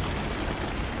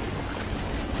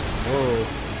 Whoa.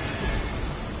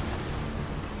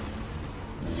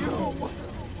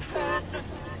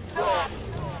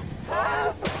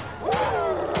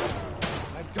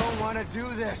 I don't want to do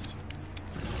this!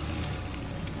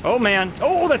 Oh man.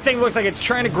 Oh, that thing looks like it's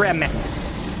trying to grab me.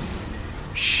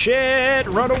 Shit,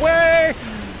 run away!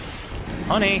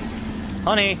 Honey,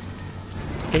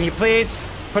 can you please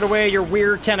put away your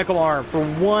weird tentacle arm for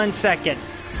 1 second?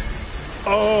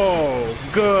 Oh,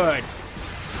 good.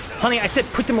 Honey, I said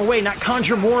put them away, not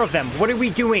conjure more of them. What are we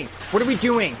doing?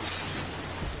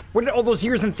 What did all those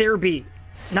years in therapy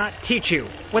not teach you?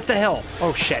 What the hell?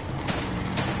 Oh, shit.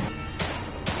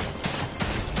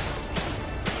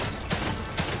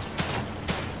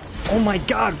 Oh my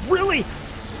God, really?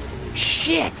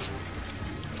 Shit!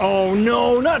 Oh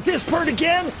no, not this part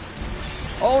again!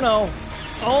 Oh no.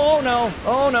 Oh no.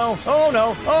 Oh no. Oh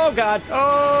no. Oh God.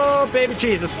 Oh baby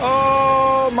Jesus.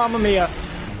 Oh mamma mia.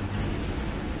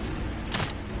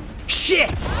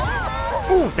 Shit!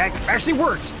 Ooh, that actually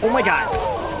works. Oh my God.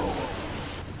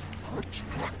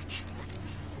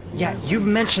 Yeah, you've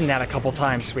mentioned that a couple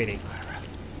times, sweetie.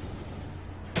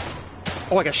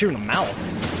 Oh, I got shoot in the mouth.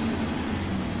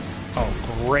 Oh,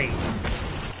 great.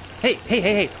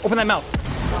 Hey, open that mouth.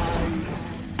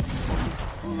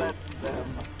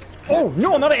 Oh,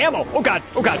 no, I'm out of ammo. Oh, God.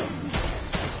 Oh,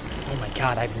 my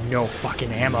God, I have no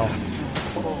fucking ammo.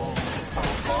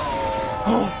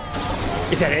 Oh,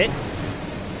 is that it?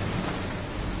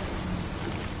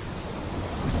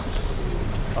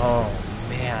 Oh,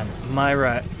 man.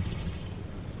 Myra.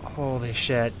 Holy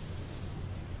shit.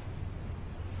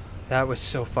 That was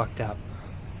so fucked up.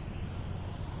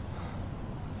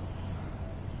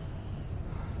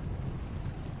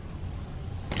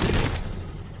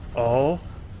 Oh?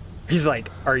 He's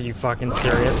like, are you fucking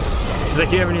serious? She's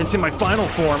like, you haven't even seen my final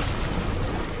form.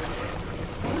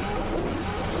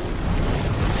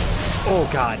 Oh,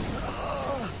 God.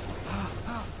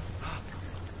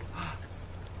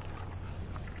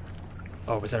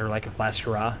 Oh, was that her, like, last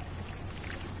straw?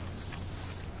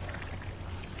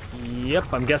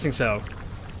 Yep, I'm guessing so.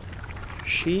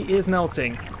 She is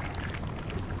melting.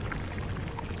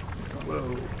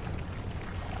 Whoa.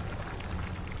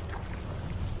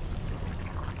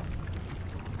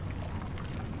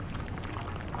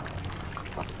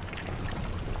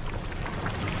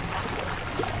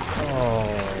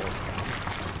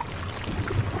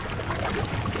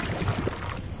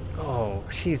 Oh,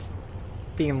 she's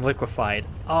being liquefied.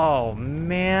 Oh,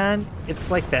 man.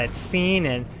 It's like that scene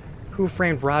in Who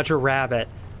Framed Roger Rabbit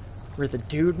where the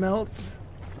dude melts.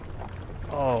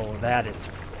 Oh, that is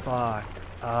fucked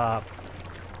up.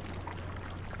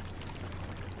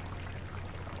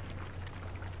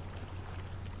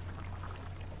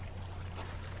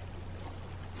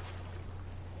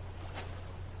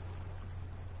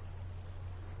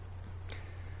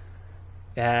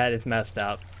 That is messed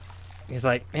up. He's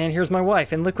like, man, here's my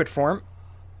wife in liquid form.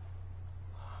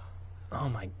 Oh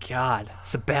my God.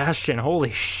 Sebastian,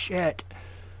 holy shit.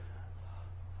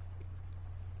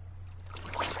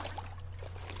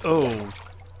 Oh.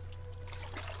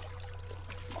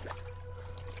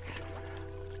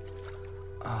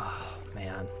 Oh,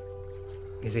 man.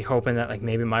 Is he hoping that, like,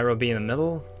 maybe Myra will be in the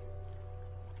middle?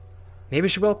 Maybe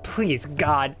she will? Please,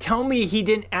 God, tell me he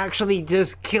didn't actually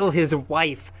just kill his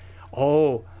wife.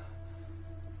 Oh.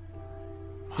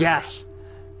 Yes.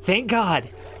 Thank God.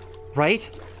 Right?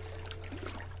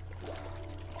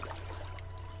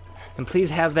 And please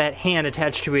have that hand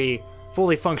attached to a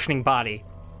fully functioning body.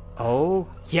 Oh,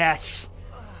 yes.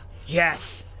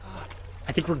 Yes.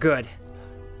 I think we're good.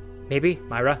 Maybe,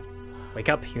 Myra, wake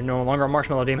up. You're no longer a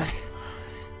marshmallow demon.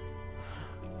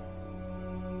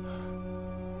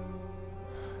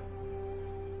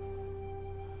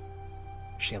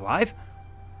 Is she alive?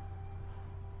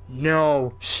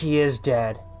 No, she is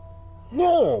dead.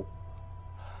 No!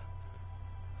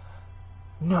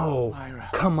 No. Myra.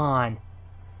 Come on.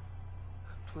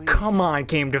 Please. Come on,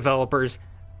 game developers.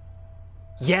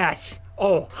 Yes!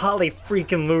 Oh, holly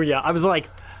freaking Luya. I was like,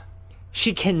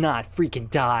 she cannot freaking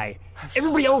die.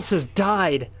 Everybody else has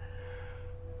died.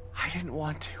 I didn't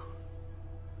want to.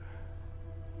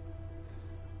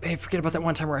 Babe, forget about that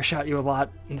one time where I shot you a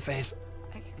lot in the face.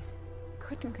 I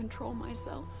couldn't control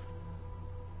myself.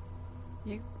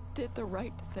 You did the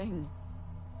right thing.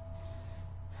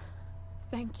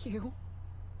 Thank you.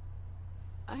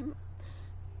 I'm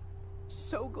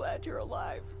so glad you're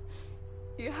alive.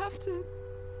 You have to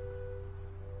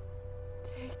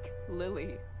take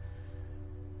Lily.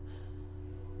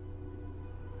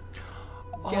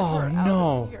 Get Oh, her out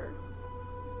no. of here.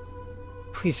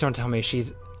 Please don't tell me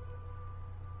she's...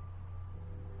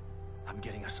 I'm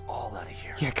getting us all out of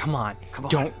here. Yeah, come on. Come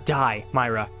on. Don't die,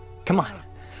 Myra. Come on.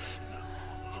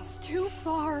 It's too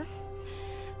far.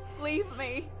 Leave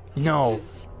me. No.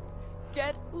 Just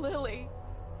get Lily.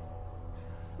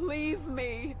 Leave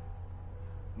me.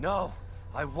 No,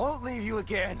 I won't leave you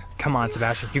again. Come on,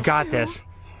 Sebastian. You got this.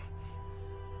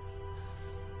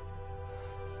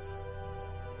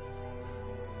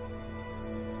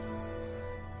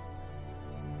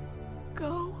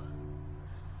 Go.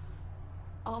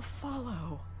 I'll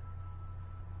follow.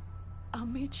 I'll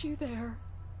meet you there.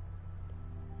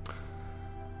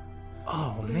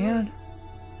 Oh, man.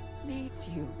 Needs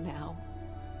you now.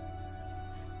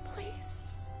 Please.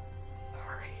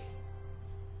 Hurry.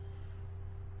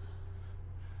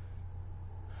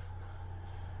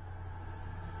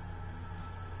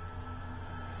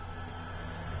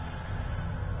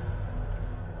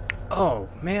 Oh,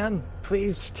 man.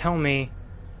 Please tell me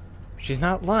she's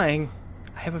not lying.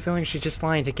 I have a feeling she's just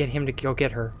lying to get him to go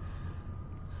get her.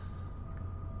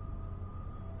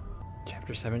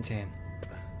 Chapter 17.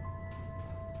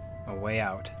 A way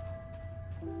out.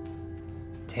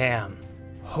 Damn.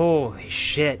 Holy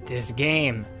shit, this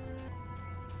game.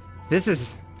 This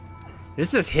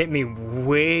has hit me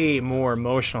way more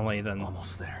emotionally than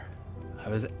Almost there. I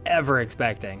was ever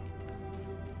expecting.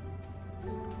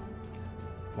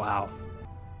 Wow.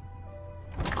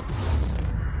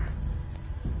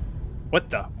 What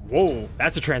the? Whoa,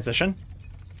 that's a transition.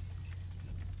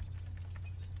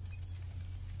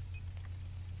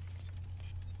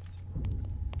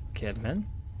 Kidman.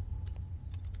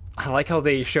 I like how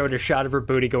they showed a shot of her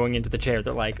booty going into the chair.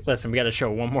 They're like, listen, we gotta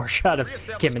show one more shot of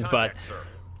Kidman's butt. Sir.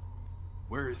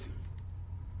 Where is he?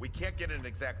 We can't get an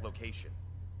exact location.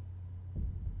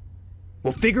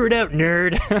 We'll figure it out,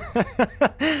 nerd.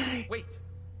 Wait,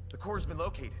 the core's been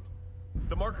located.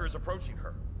 The marker is approaching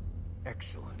her.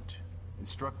 Excellent.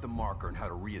 Instruct the marker on how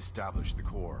to re-establish the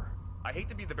core. I hate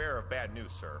to be the bearer of bad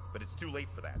news, sir, but it's too late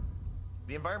for that.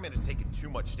 The environment has taken too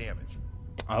much damage.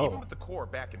 Oh. Even with the core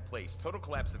back in place, total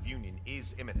collapse of Union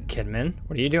is imminent. Kidman,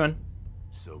 what are you doing?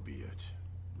 So be it.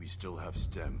 We still have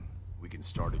STEM. We can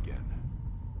start again.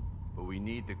 But we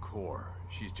need the core.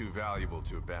 She's too valuable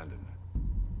to abandon.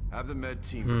 Have the med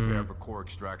team prepare for core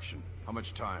extraction. How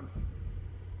much time?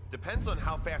 Depends on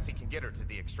how fast he can get her to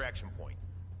the extraction point.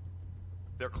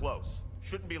 They're close.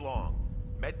 Shouldn't be long.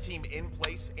 Med team in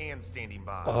place and standing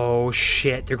by. Oh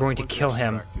shit, they're going to Once kill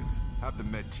him. extracted, have the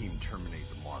med team terminate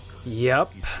the marker.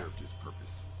 Yep. He served his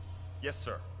purpose. Yes,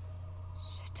 sir.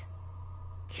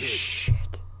 Kid, Shit.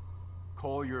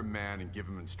 call your man and give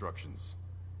him instructions.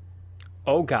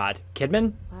 Oh god.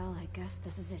 Kidman? Well, I guess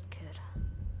this is it, kid.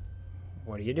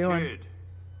 What are you doing? Kid,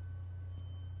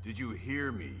 did you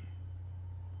hear me?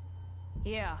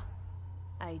 Yeah,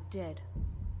 I did.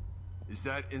 Is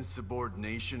that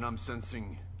insubordination I'm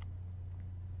sensing?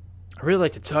 I really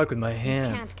like to talk with my You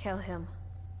hands. can't kill him.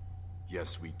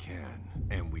 Yes, we can,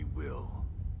 and we will.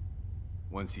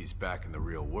 Once he's back in the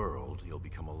real world, he'll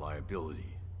become a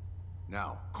liability.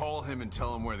 Now, call him and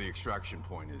tell him where the extraction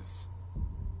point is.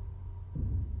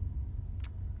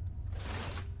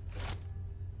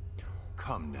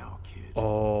 Come now, kid.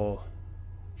 Oh.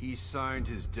 He signed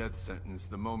his death sentence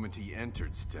the moment he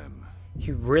entered STEM.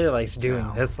 He really likes doing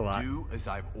Now, this a lot. do as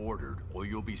I've ordered, or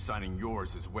you'll be signing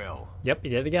yours as well. Yep, he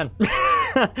did it again.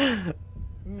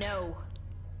 No.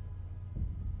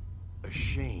 A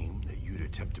shame that you'd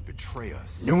attempt to betray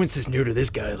us. No one's as new to this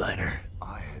guy, Liner.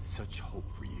 I had such hope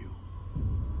for you.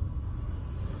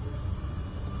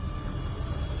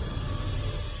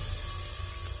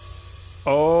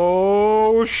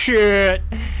 Oh shit!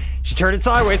 She turned it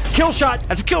sideways. Kill shot!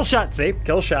 That's a kill shot! See?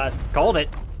 Kill shot. Called it.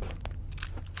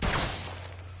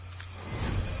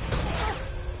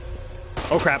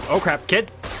 Oh crap, kid!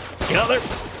 Get out there!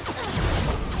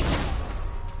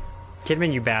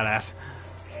 Kidman, you badass.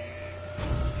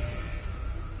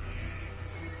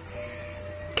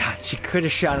 God, she could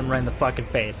have shot him right in the fucking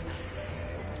face.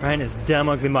 Right in his dumb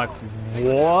ugly muck.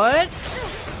 What?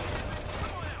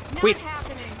 Not Wait.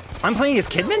 happening. I'm playing as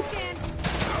Kidman?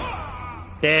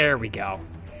 There we go.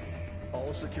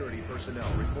 All security personnel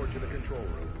report to the control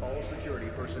room. All security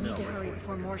personnel. Need to hurry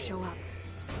before more show up.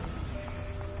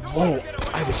 Oh,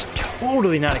 I was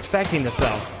totally not expecting this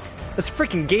though. This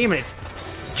freaking game and its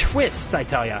twists, I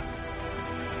tell ya.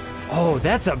 Oh,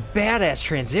 that's a badass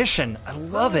transition. I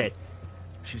love it.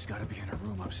 She's gotta be in her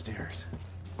room upstairs.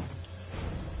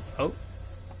 Oh.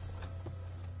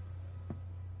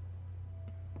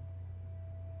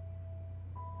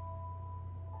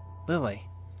 Lily.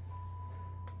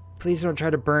 Please don't try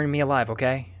to burn me alive,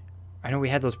 okay? I know we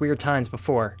had those weird times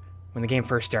before, when the game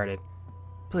first started.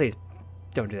 Please,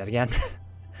 don't do that again.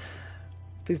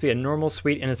 Please be a normal,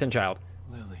 sweet, innocent child.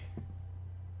 Lily.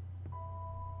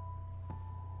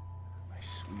 My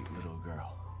sweet little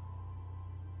girl.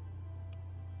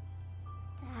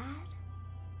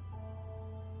 Dad?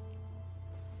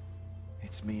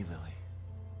 It's me, Lily.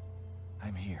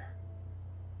 I'm here.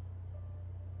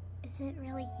 Is it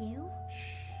really you?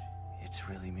 Shh. It's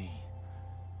really me.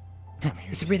 I'm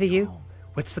here Is to it really take you? home.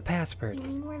 What's the password? You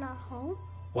mean we're not home?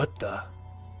 What the?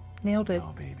 Nailed it.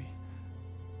 No, baby.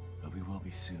 But we will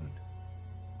be soon.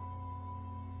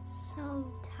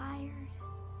 So tired.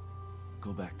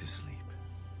 Go back to sleep.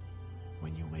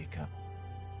 When you wake up,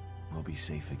 we'll be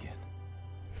safe again.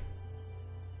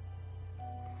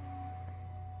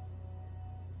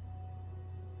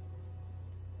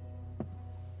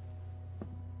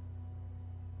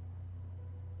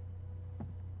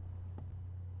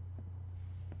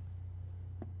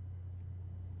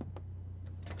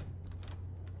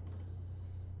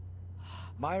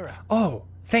 Myra. Oh,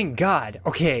 thank God.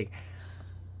 Okay.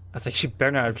 I was like, she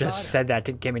better not have Father, just said that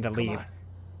to get me to Come leave. on.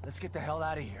 Let's get the hell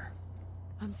out of here.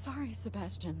 I'm sorry,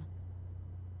 Sebastian.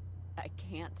 I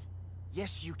can't.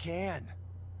 Yes, you can.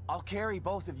 I'll carry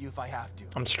both of you if I have to.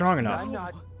 I'm strong enough. I'm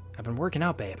not. I've been working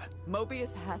out, babe.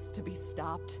 Mobius has to be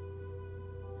stopped.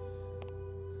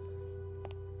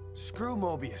 Screw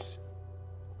Mobius.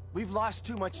 We've lost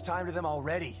too much time to them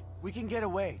already. We can get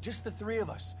away, just the three of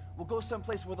us. We'll go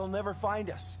someplace where they'll never find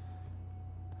us.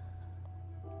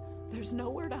 There's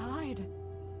nowhere to hide.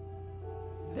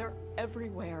 They're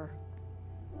everywhere.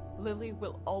 Lily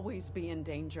will always be in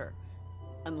danger.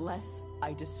 Unless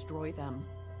I destroy them.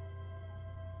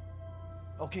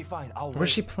 Okay, fine, I'll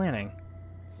What's she wait. planning?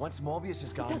 Once Mobius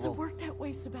is It gone, doesn't we'll... work that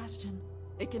way, Sebastian.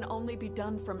 It can only be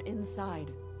done from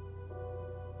inside.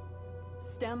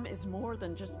 STEM is more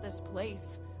than just this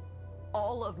place.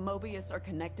 All of Mobius are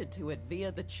connected to it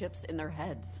via the chips in their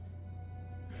heads.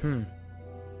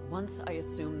 Once I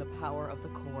assume the power of the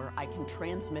core, I can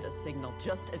transmit a signal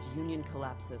just as Union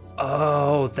collapses.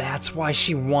 Oh, that's why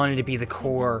she wanted to be the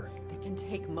core. That can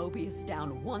take Mobius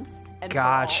down once and for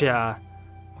Gotcha.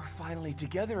 We're finally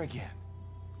together again.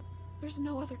 all. There's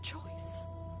no other choice.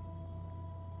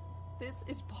 This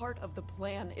is part of the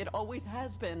plan. It always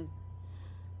has been.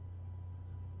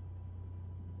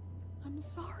 I'm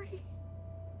sorry.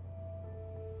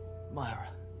 Myra.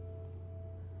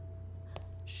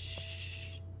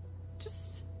 Shh.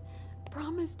 Just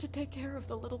promise to take care of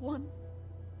the little one.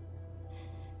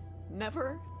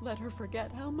 Never let her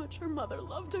forget how much her mother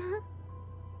loved her.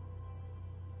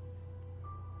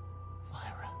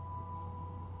 Myra.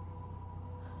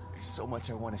 There's so much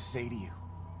I want to say to you.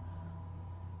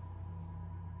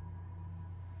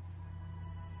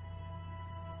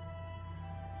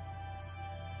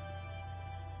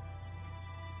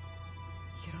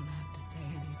 You don't have to say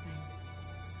anything.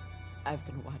 I've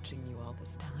been watching you all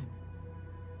this time.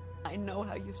 I know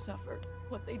how you've suffered,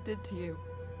 what they did to you,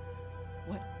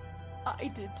 what I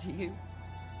did to you.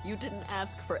 You didn't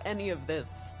ask for any of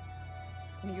this.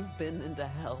 You've been into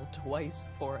hell twice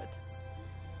for it.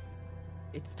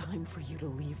 It's time for you to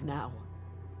leave now.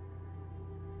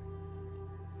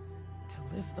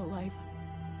 To live the life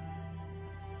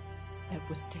that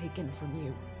was taken from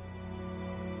you.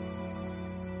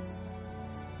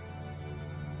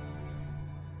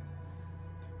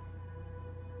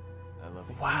 I love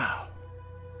you. Wow.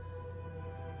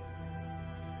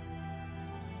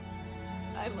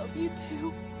 I love you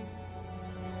too.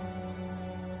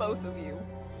 Both of you.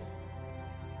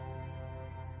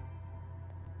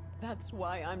 That's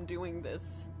why I'm doing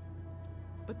this.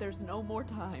 But there's no more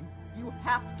time. You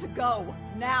have to go,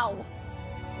 now!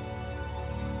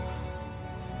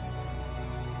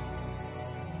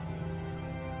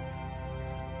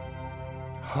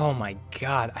 Oh my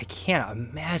god, I can't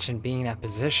imagine being in that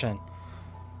position.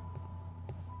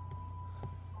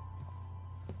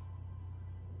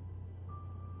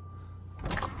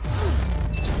 Come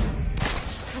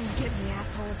get me,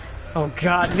 assholes. Oh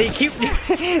god, they keep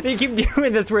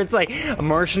doing this where it's like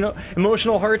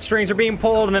emotional heartstrings are being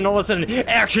pulled and then all of a sudden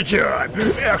action time!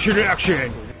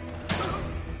 Action!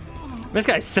 This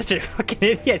guy's such a fucking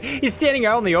idiot. He's standing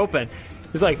out in the open.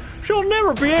 He's like, she'll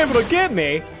never be able to get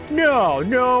me.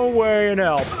 No way in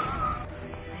hell.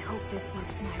 I hope this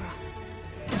works, Myra.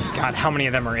 God, how many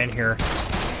of them are in here?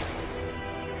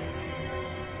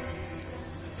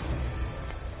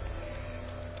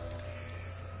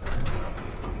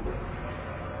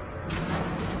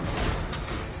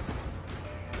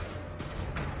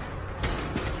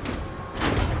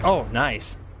 Oh,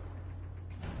 nice.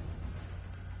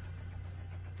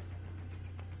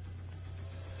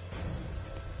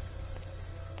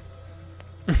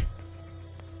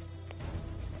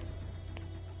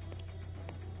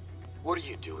 What are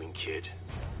you doing, kid?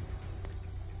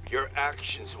 Your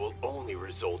actions will only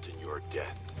result in your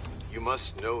death. You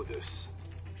must know this.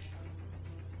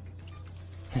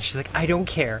 And she's like, I don't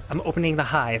care. I'm opening the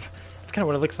hive. That's kind of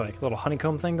what it looks like. A little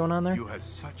honeycomb thing going on there. You had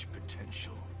such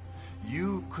potential.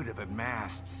 You could have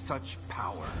amassed such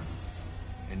power.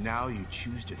 And now you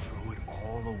choose to throw it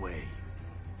all away.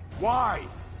 Why?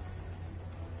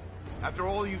 After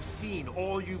all you've seen,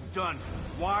 all you've done,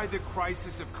 why the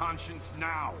crisis of conscience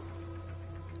now?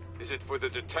 Is it for the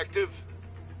detective?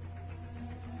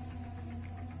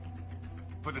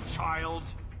 For the child?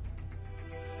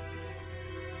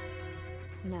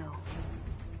 No.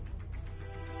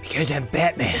 Because I'm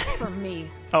Batman. It's for me.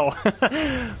 Oh.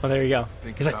 Well, there you go.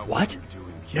 He's like, what?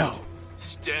 No.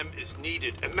 STEM is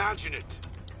needed. Imagine it.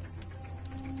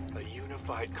 A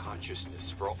unified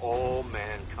consciousness for all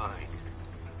mankind.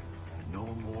 No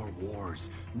more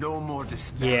wars. No more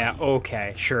disparity. Yeah,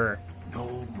 okay, sure.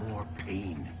 No more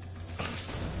pain.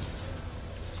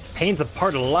 Pain's a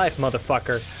part of life,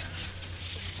 motherfucker.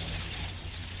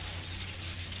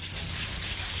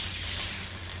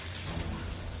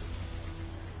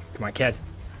 Come on, kid.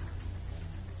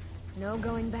 No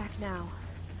going back now.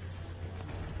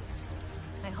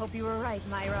 I hope you were right,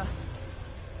 Myra.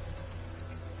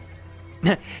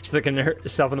 She's looking at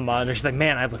herself in the monitor. She's like,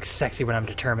 man, I look sexy when I'm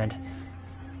determined.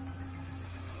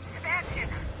 Sebastian,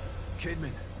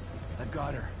 Kidman, I've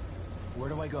got her. Where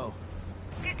do I go?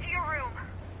 get to your room.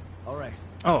 All right.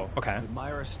 Oh, okay. But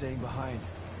Myra's staying behind.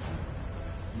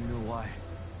 You know why.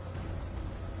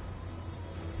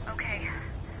 Okay.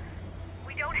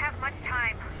 We don't have much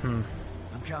time. I'm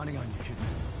counting on you, Kidman.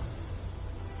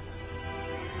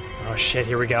 Oh shit,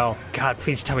 here we go. God,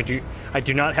 please tell me I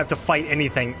do not have to fight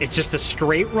anything. It's just a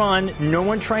straight run, no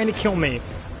one trying to kill me.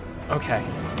 Okay.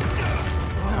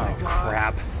 Oh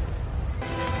crap.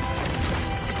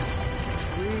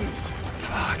 Please.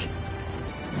 Fuck.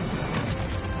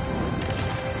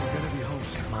 We're gonna be home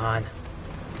soon. Come on.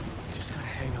 Just gotta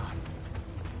hang on.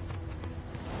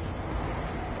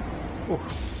 Ooh.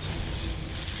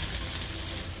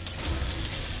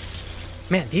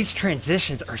 Man, these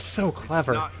transitions are so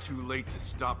clever. It's not too late to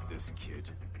stop this, kid.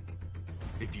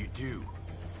 If you do,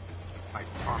 I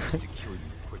promise to kill you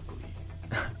quickly.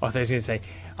 Oh, I was gonna say,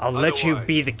 I'll let you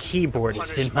be the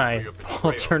keyboardist in my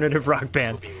alternative rock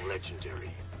band.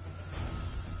 Legendary.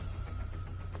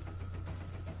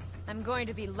 I'm going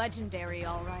to be legendary,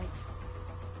 all right.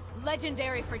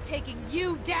 Legendary for taking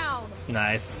you down!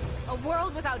 Nice. A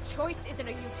world without choice isn't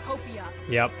a utopia.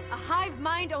 Yep. A hive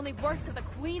mind only works with the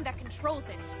queen that controls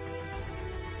it.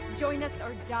 Join us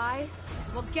or die?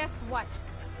 Well, guess what?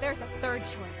 There's a third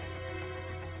choice.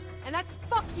 And that's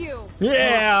fuck you!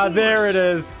 Yeah, there it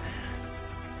is.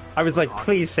 I was like,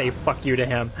 please say fuck you to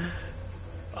him.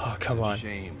 Oh, come on. It's a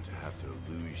shame to have to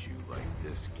lose you like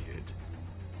this, kid.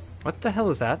 What the hell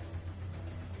is that?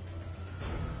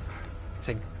 It's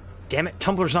like, damn it,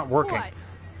 Tumblr's not working. What?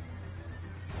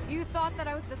 You thought that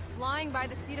I was just flying by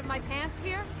the seat of my pants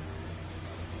here?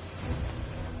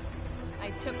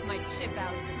 I took my chip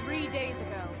out 3 days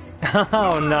ago.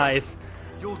 Oh, nice.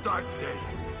 You'll die today.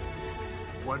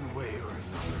 One way or another.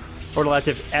 Or left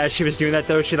if, as she was doing that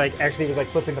though, she like actually was like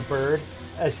flipping the bird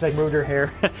as she like moved her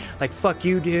hair. Like, fuck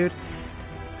you, dude.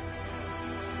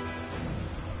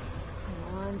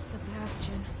 Come on,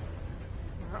 Sebastian.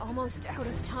 We're almost out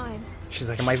of time. She's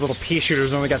like, my little pea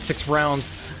shooter's only got 6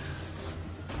 rounds.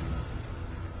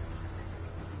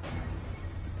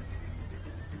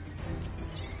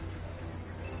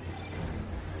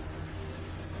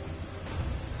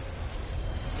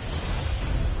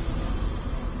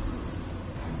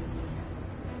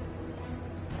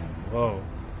 Whoa.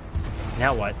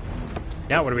 Now what?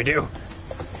 Now what do we do?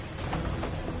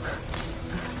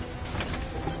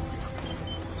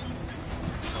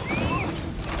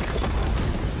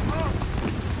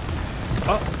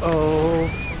 Uh-oh.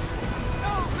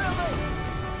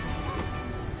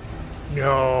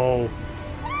 No.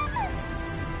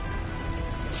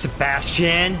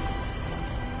 Sebastian.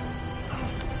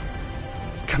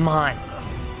 Come on.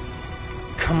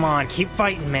 Come on, keep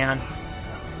fighting, man.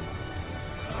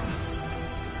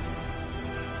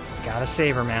 Gotta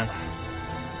save her, man.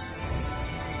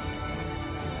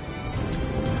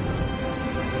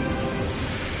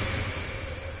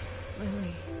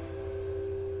 Lily.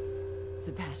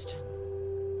 Sebastian.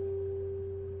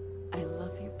 I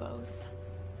love you both.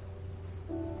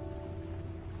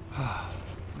 Oh,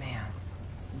 man.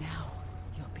 Now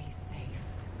you'll be safe.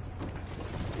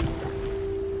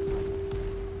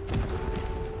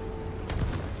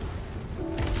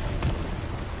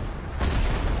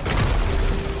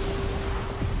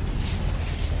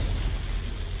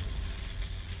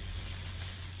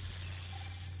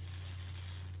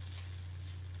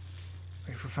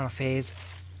 Ready for final phase?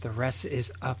 The rest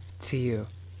is up to you.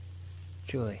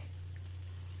 Julie.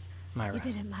 Myra. You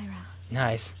did it, Myra.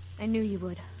 Nice. I knew you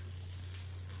would.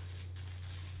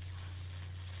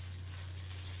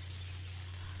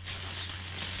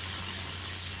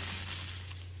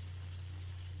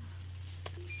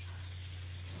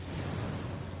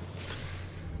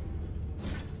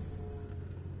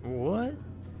 What?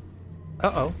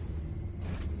 Uh-oh.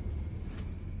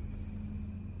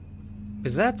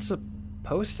 Is that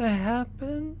supposed to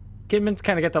happen? Kidman's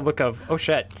kind of got that look of, oh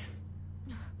shit.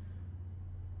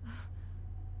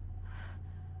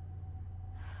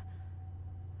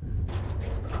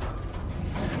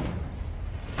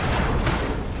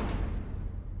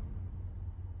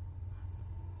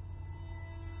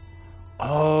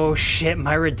 Oh shit,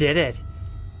 Myra did it.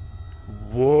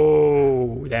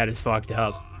 Whoa, that is fucked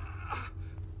up.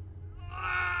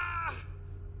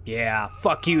 Yeah,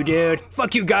 fuck you, dude.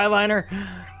 Fuck you, Guyliner.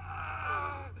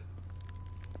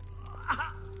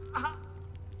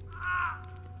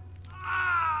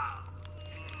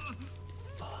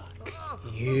 Fuck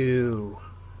you.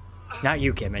 Not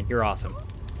you, Kidman. You're awesome.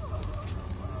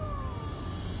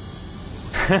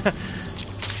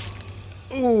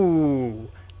 Ooh,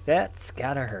 that's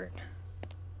gotta hurt.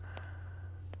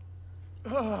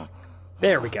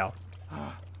 There we go.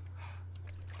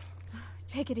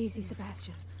 Take it easy,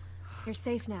 Sebastian. You're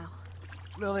safe now.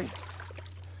 Lily.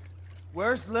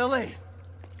 Where's Lily?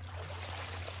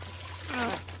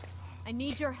 I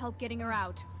need your help getting her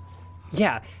out.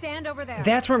 Yeah. Stand over there.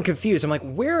 That's where I'm confused. I'm like,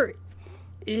 where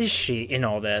is she in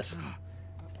all this?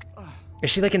 Is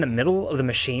she like in the middle of the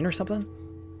machine or something?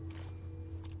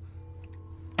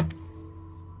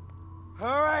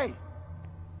 Hurry!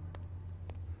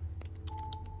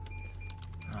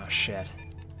 Oh, shit.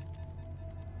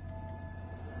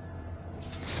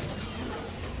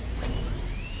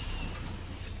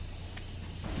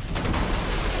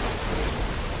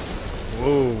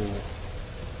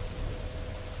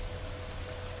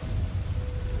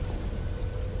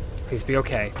 Please be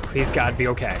okay. Please, God, be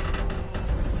okay.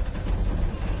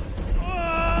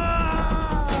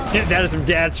 Yeah, that is some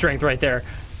dad strength right there.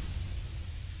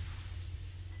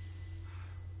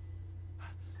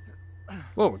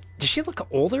 Whoa, does she look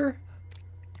older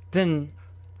than...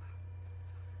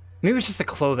 Maybe it's just the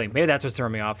clothing. Maybe that's what's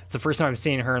throwing me off. It's the first time I've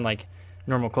seen her in, like,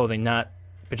 normal clothing, not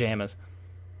pajamas.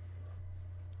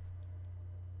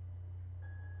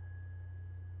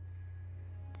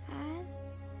 Dad,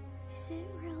 is it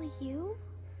really you?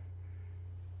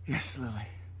 Yes, Lily.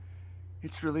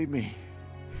 It's really me.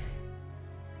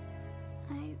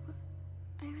 I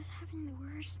was having the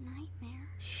worst nightmare.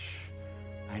 Shh.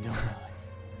 I know, Lily.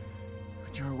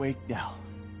 But you're awake now.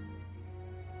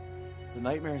 The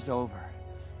nightmare's over.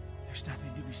 There's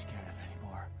nothing to be scared of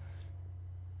anymore.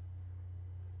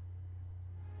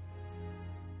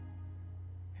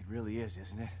 It really is,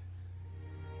 isn't it?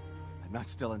 I'm not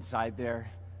still inside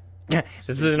there. This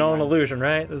is all an illusion,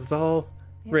 right? This is all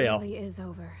real. It really is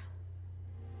over.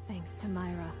 Thanks to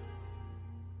Myra.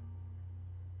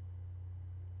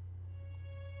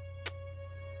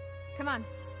 Come on.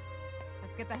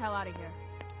 Let's get the hell out of here.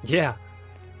 Yeah.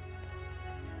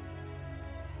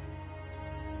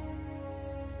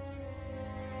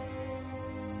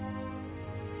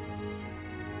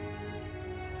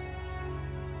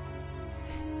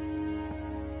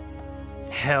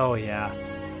 Hell yeah.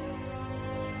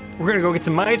 We're gonna go get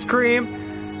some ice cream.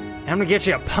 I'm gonna get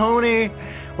you a pony.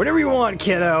 Whatever you want,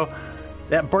 kiddo.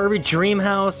 That Barbie dream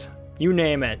house. You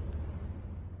name it.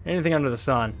 Anything under the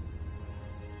sun.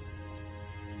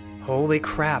 Holy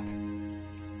crap.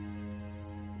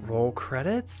 Roll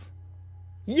credits?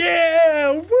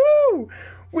 Yeah! Woo!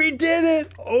 We did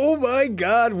it! Oh my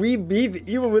god, we beat the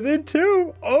Evil Within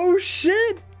 2! Oh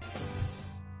shit!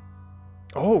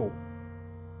 Oh.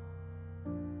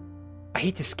 I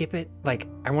hate to skip it. Like,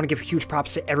 I want to give huge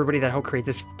props to everybody that helped create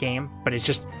this game, but it's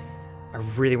just, I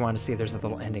really wanted to see if there's a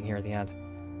little ending here at the end.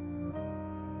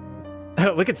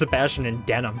 Look at Sebastian in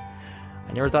denim.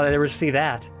 I never thought I'd ever see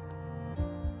that.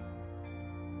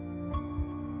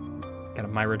 Got a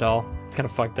Myra doll. It's kind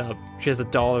of fucked up. She has a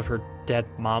doll of her dead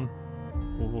mom.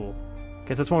 Ooh.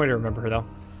 Guess that's one way to remember her, though.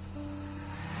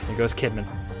 There goes Kidman.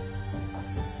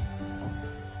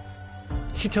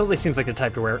 She totally seems like the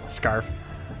type to wear a scarf.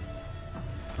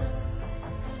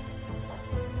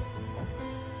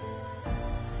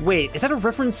 Wait, is that a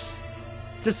reference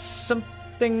to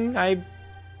something I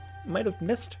might have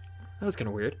missed? That was kind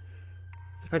of weird.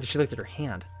 The fact that she looked at her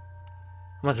hand.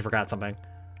 I must have forgot something.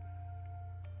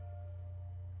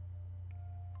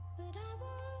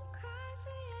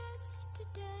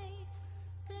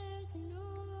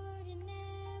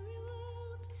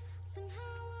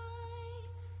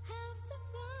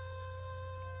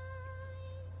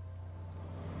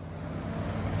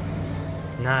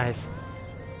 Nice.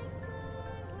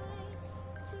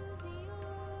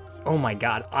 Oh my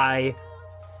god, I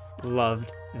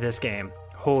loved this game.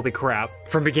 Holy crap.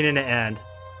 From beginning to end.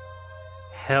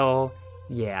 Hell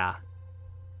yeah.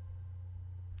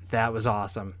 That was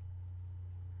awesome.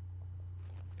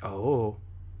 Oh.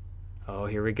 Oh,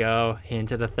 here we go.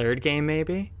 Hint of the third game,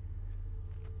 maybe?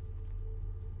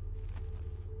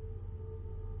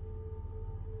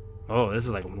 Oh, this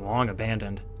is like long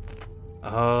abandoned.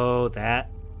 Oh,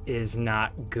 that is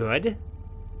not good.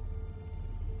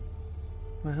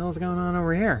 What the hell's going on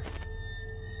over here?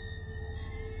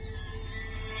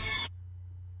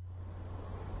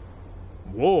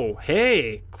 Whoa,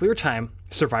 hey! Clear time.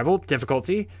 Survival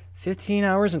difficulty, 15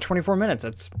 hours and 24 minutes.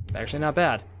 That's actually not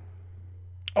bad.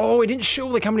 Oh, it didn't show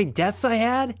like how many deaths I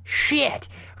had? Shit!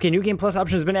 Okay, new game plus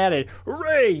option has been added.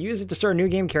 Hooray! Use it to start a new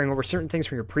game carrying over certain things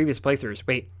from your previous playthroughs.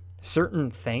 Wait, certain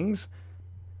things?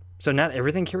 So not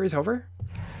everything carries over?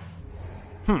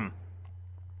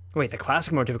 Wait, the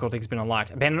classic mode difficulty has been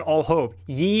unlocked. Abandon all hope.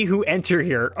 Ye who enter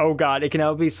here. Oh god, it can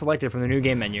now be selected from the new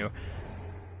game menu.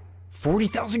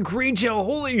 40,000 green gel.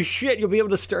 Holy shit, you'll be able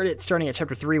to start it starting at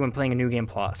chapter 3 when playing a new game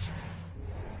plus.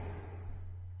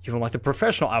 You've unlocked the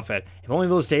professional outfit. If only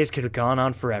those days could have gone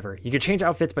on forever. You could change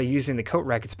outfits by using the coat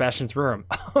rack at Sebastian's room.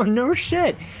 Oh, no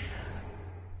shit.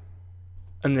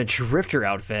 And the drifter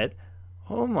outfit.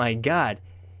 Oh my god.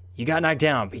 You got knocked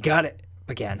down, but you got it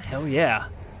again. Hell yeah.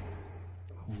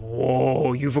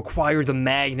 Whoa, you've acquired the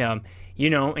Magnum. You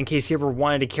know, in case you ever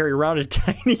wanted to carry around a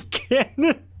tiny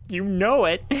cannon. You know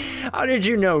it. How did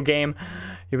you know, game?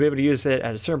 You'll be able to use it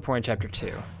at a certain point in chapter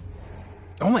 2.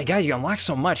 Oh my god, you unlocked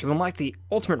so much. You unlocked the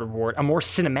ultimate reward, a more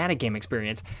cinematic game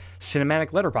experience.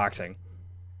 Cinematic letterboxing.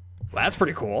 Well, that's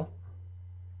pretty cool.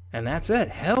 And that's it.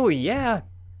 Hell yeah.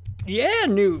 Yeah,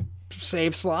 new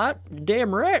save slot.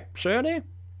 Damn right, Sonny.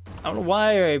 I don't know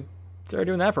why I Started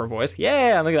doing that for a voice.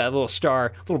 Yeah, look at that little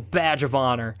star, little badge of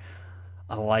honor.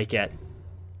 I like it.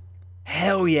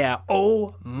 Hell yeah.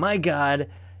 Oh my god.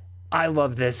 I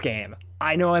love this game.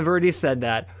 I know I've already said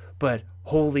that, but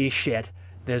holy shit,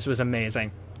 this was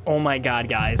amazing. Oh my god,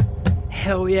 guys.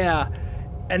 Hell yeah.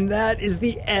 And that is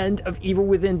the end of Evil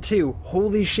Within 2.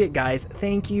 Holy shit, guys.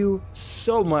 Thank you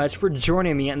so much for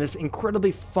joining me on this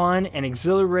incredibly fun and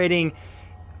exhilarating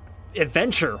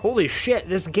adventure. Holy shit,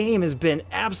 this game has been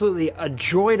absolutely a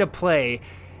joy to play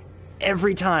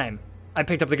every time I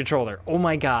picked up the controller. Oh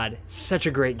my god, such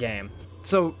a great game.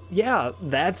 So yeah,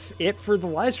 that's it for the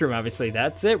live stream, obviously.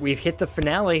 That's it. We've hit the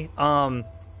finale.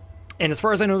 And as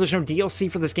far as I know, there's no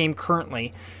DLC for this game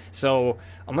currently. So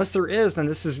unless there is, then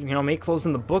this is, you know, me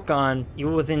closing the book on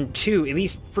Evil Within 2, at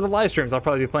least for the live streams. I'll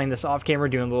probably be playing this off camera,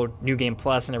 doing a little New Game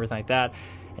Plus and everything like that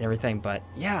and everything. But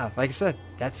yeah, like I said,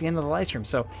 that's the end of the live stream.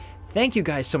 So thank you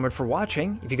guys so much for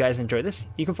watching. If you guys enjoyed this,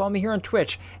 you can follow me here on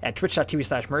Twitch at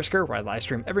twitch.tv/Mersker, where I live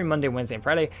stream every Monday, Wednesday, and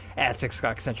Friday at 6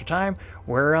 o'clock Central Time,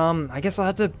 where I guess I'll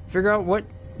have to figure out what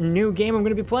new game I'm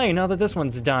going to be playing now that this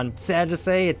one's done. Sad to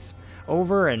say it's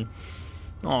over, and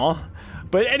aw.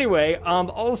 But anyway,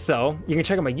 also, you can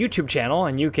check out my YouTube channel,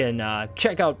 and you can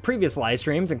check out previous live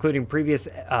streams, including previous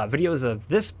videos of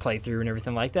this playthrough and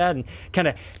everything like that, and kind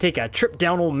of take a trip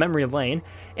down old memory lane.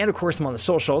 And of course, I'm on the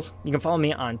socials. You can follow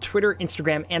me on Twitter,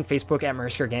 Instagram, and Facebook at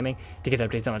Mersker Gaming to get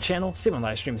updates on the channel, see when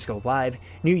live streams go live,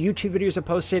 new YouTube videos are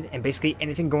posted, and basically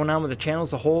anything going on with the channel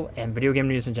as a whole, and video game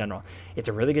news in general. It's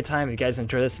a really good time. If you guys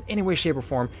enjoy this in any way, shape, or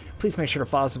form, please make sure to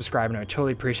follow, subscribe, and I would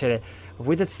totally appreciate it. But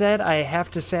with it said, I have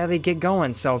to sadly get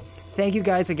going, so thank you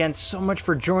guys again so much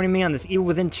for joining me on this Evil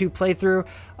Within 2 playthrough.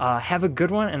 Have a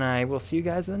good one, and I will see you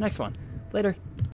guys in the next one. Later.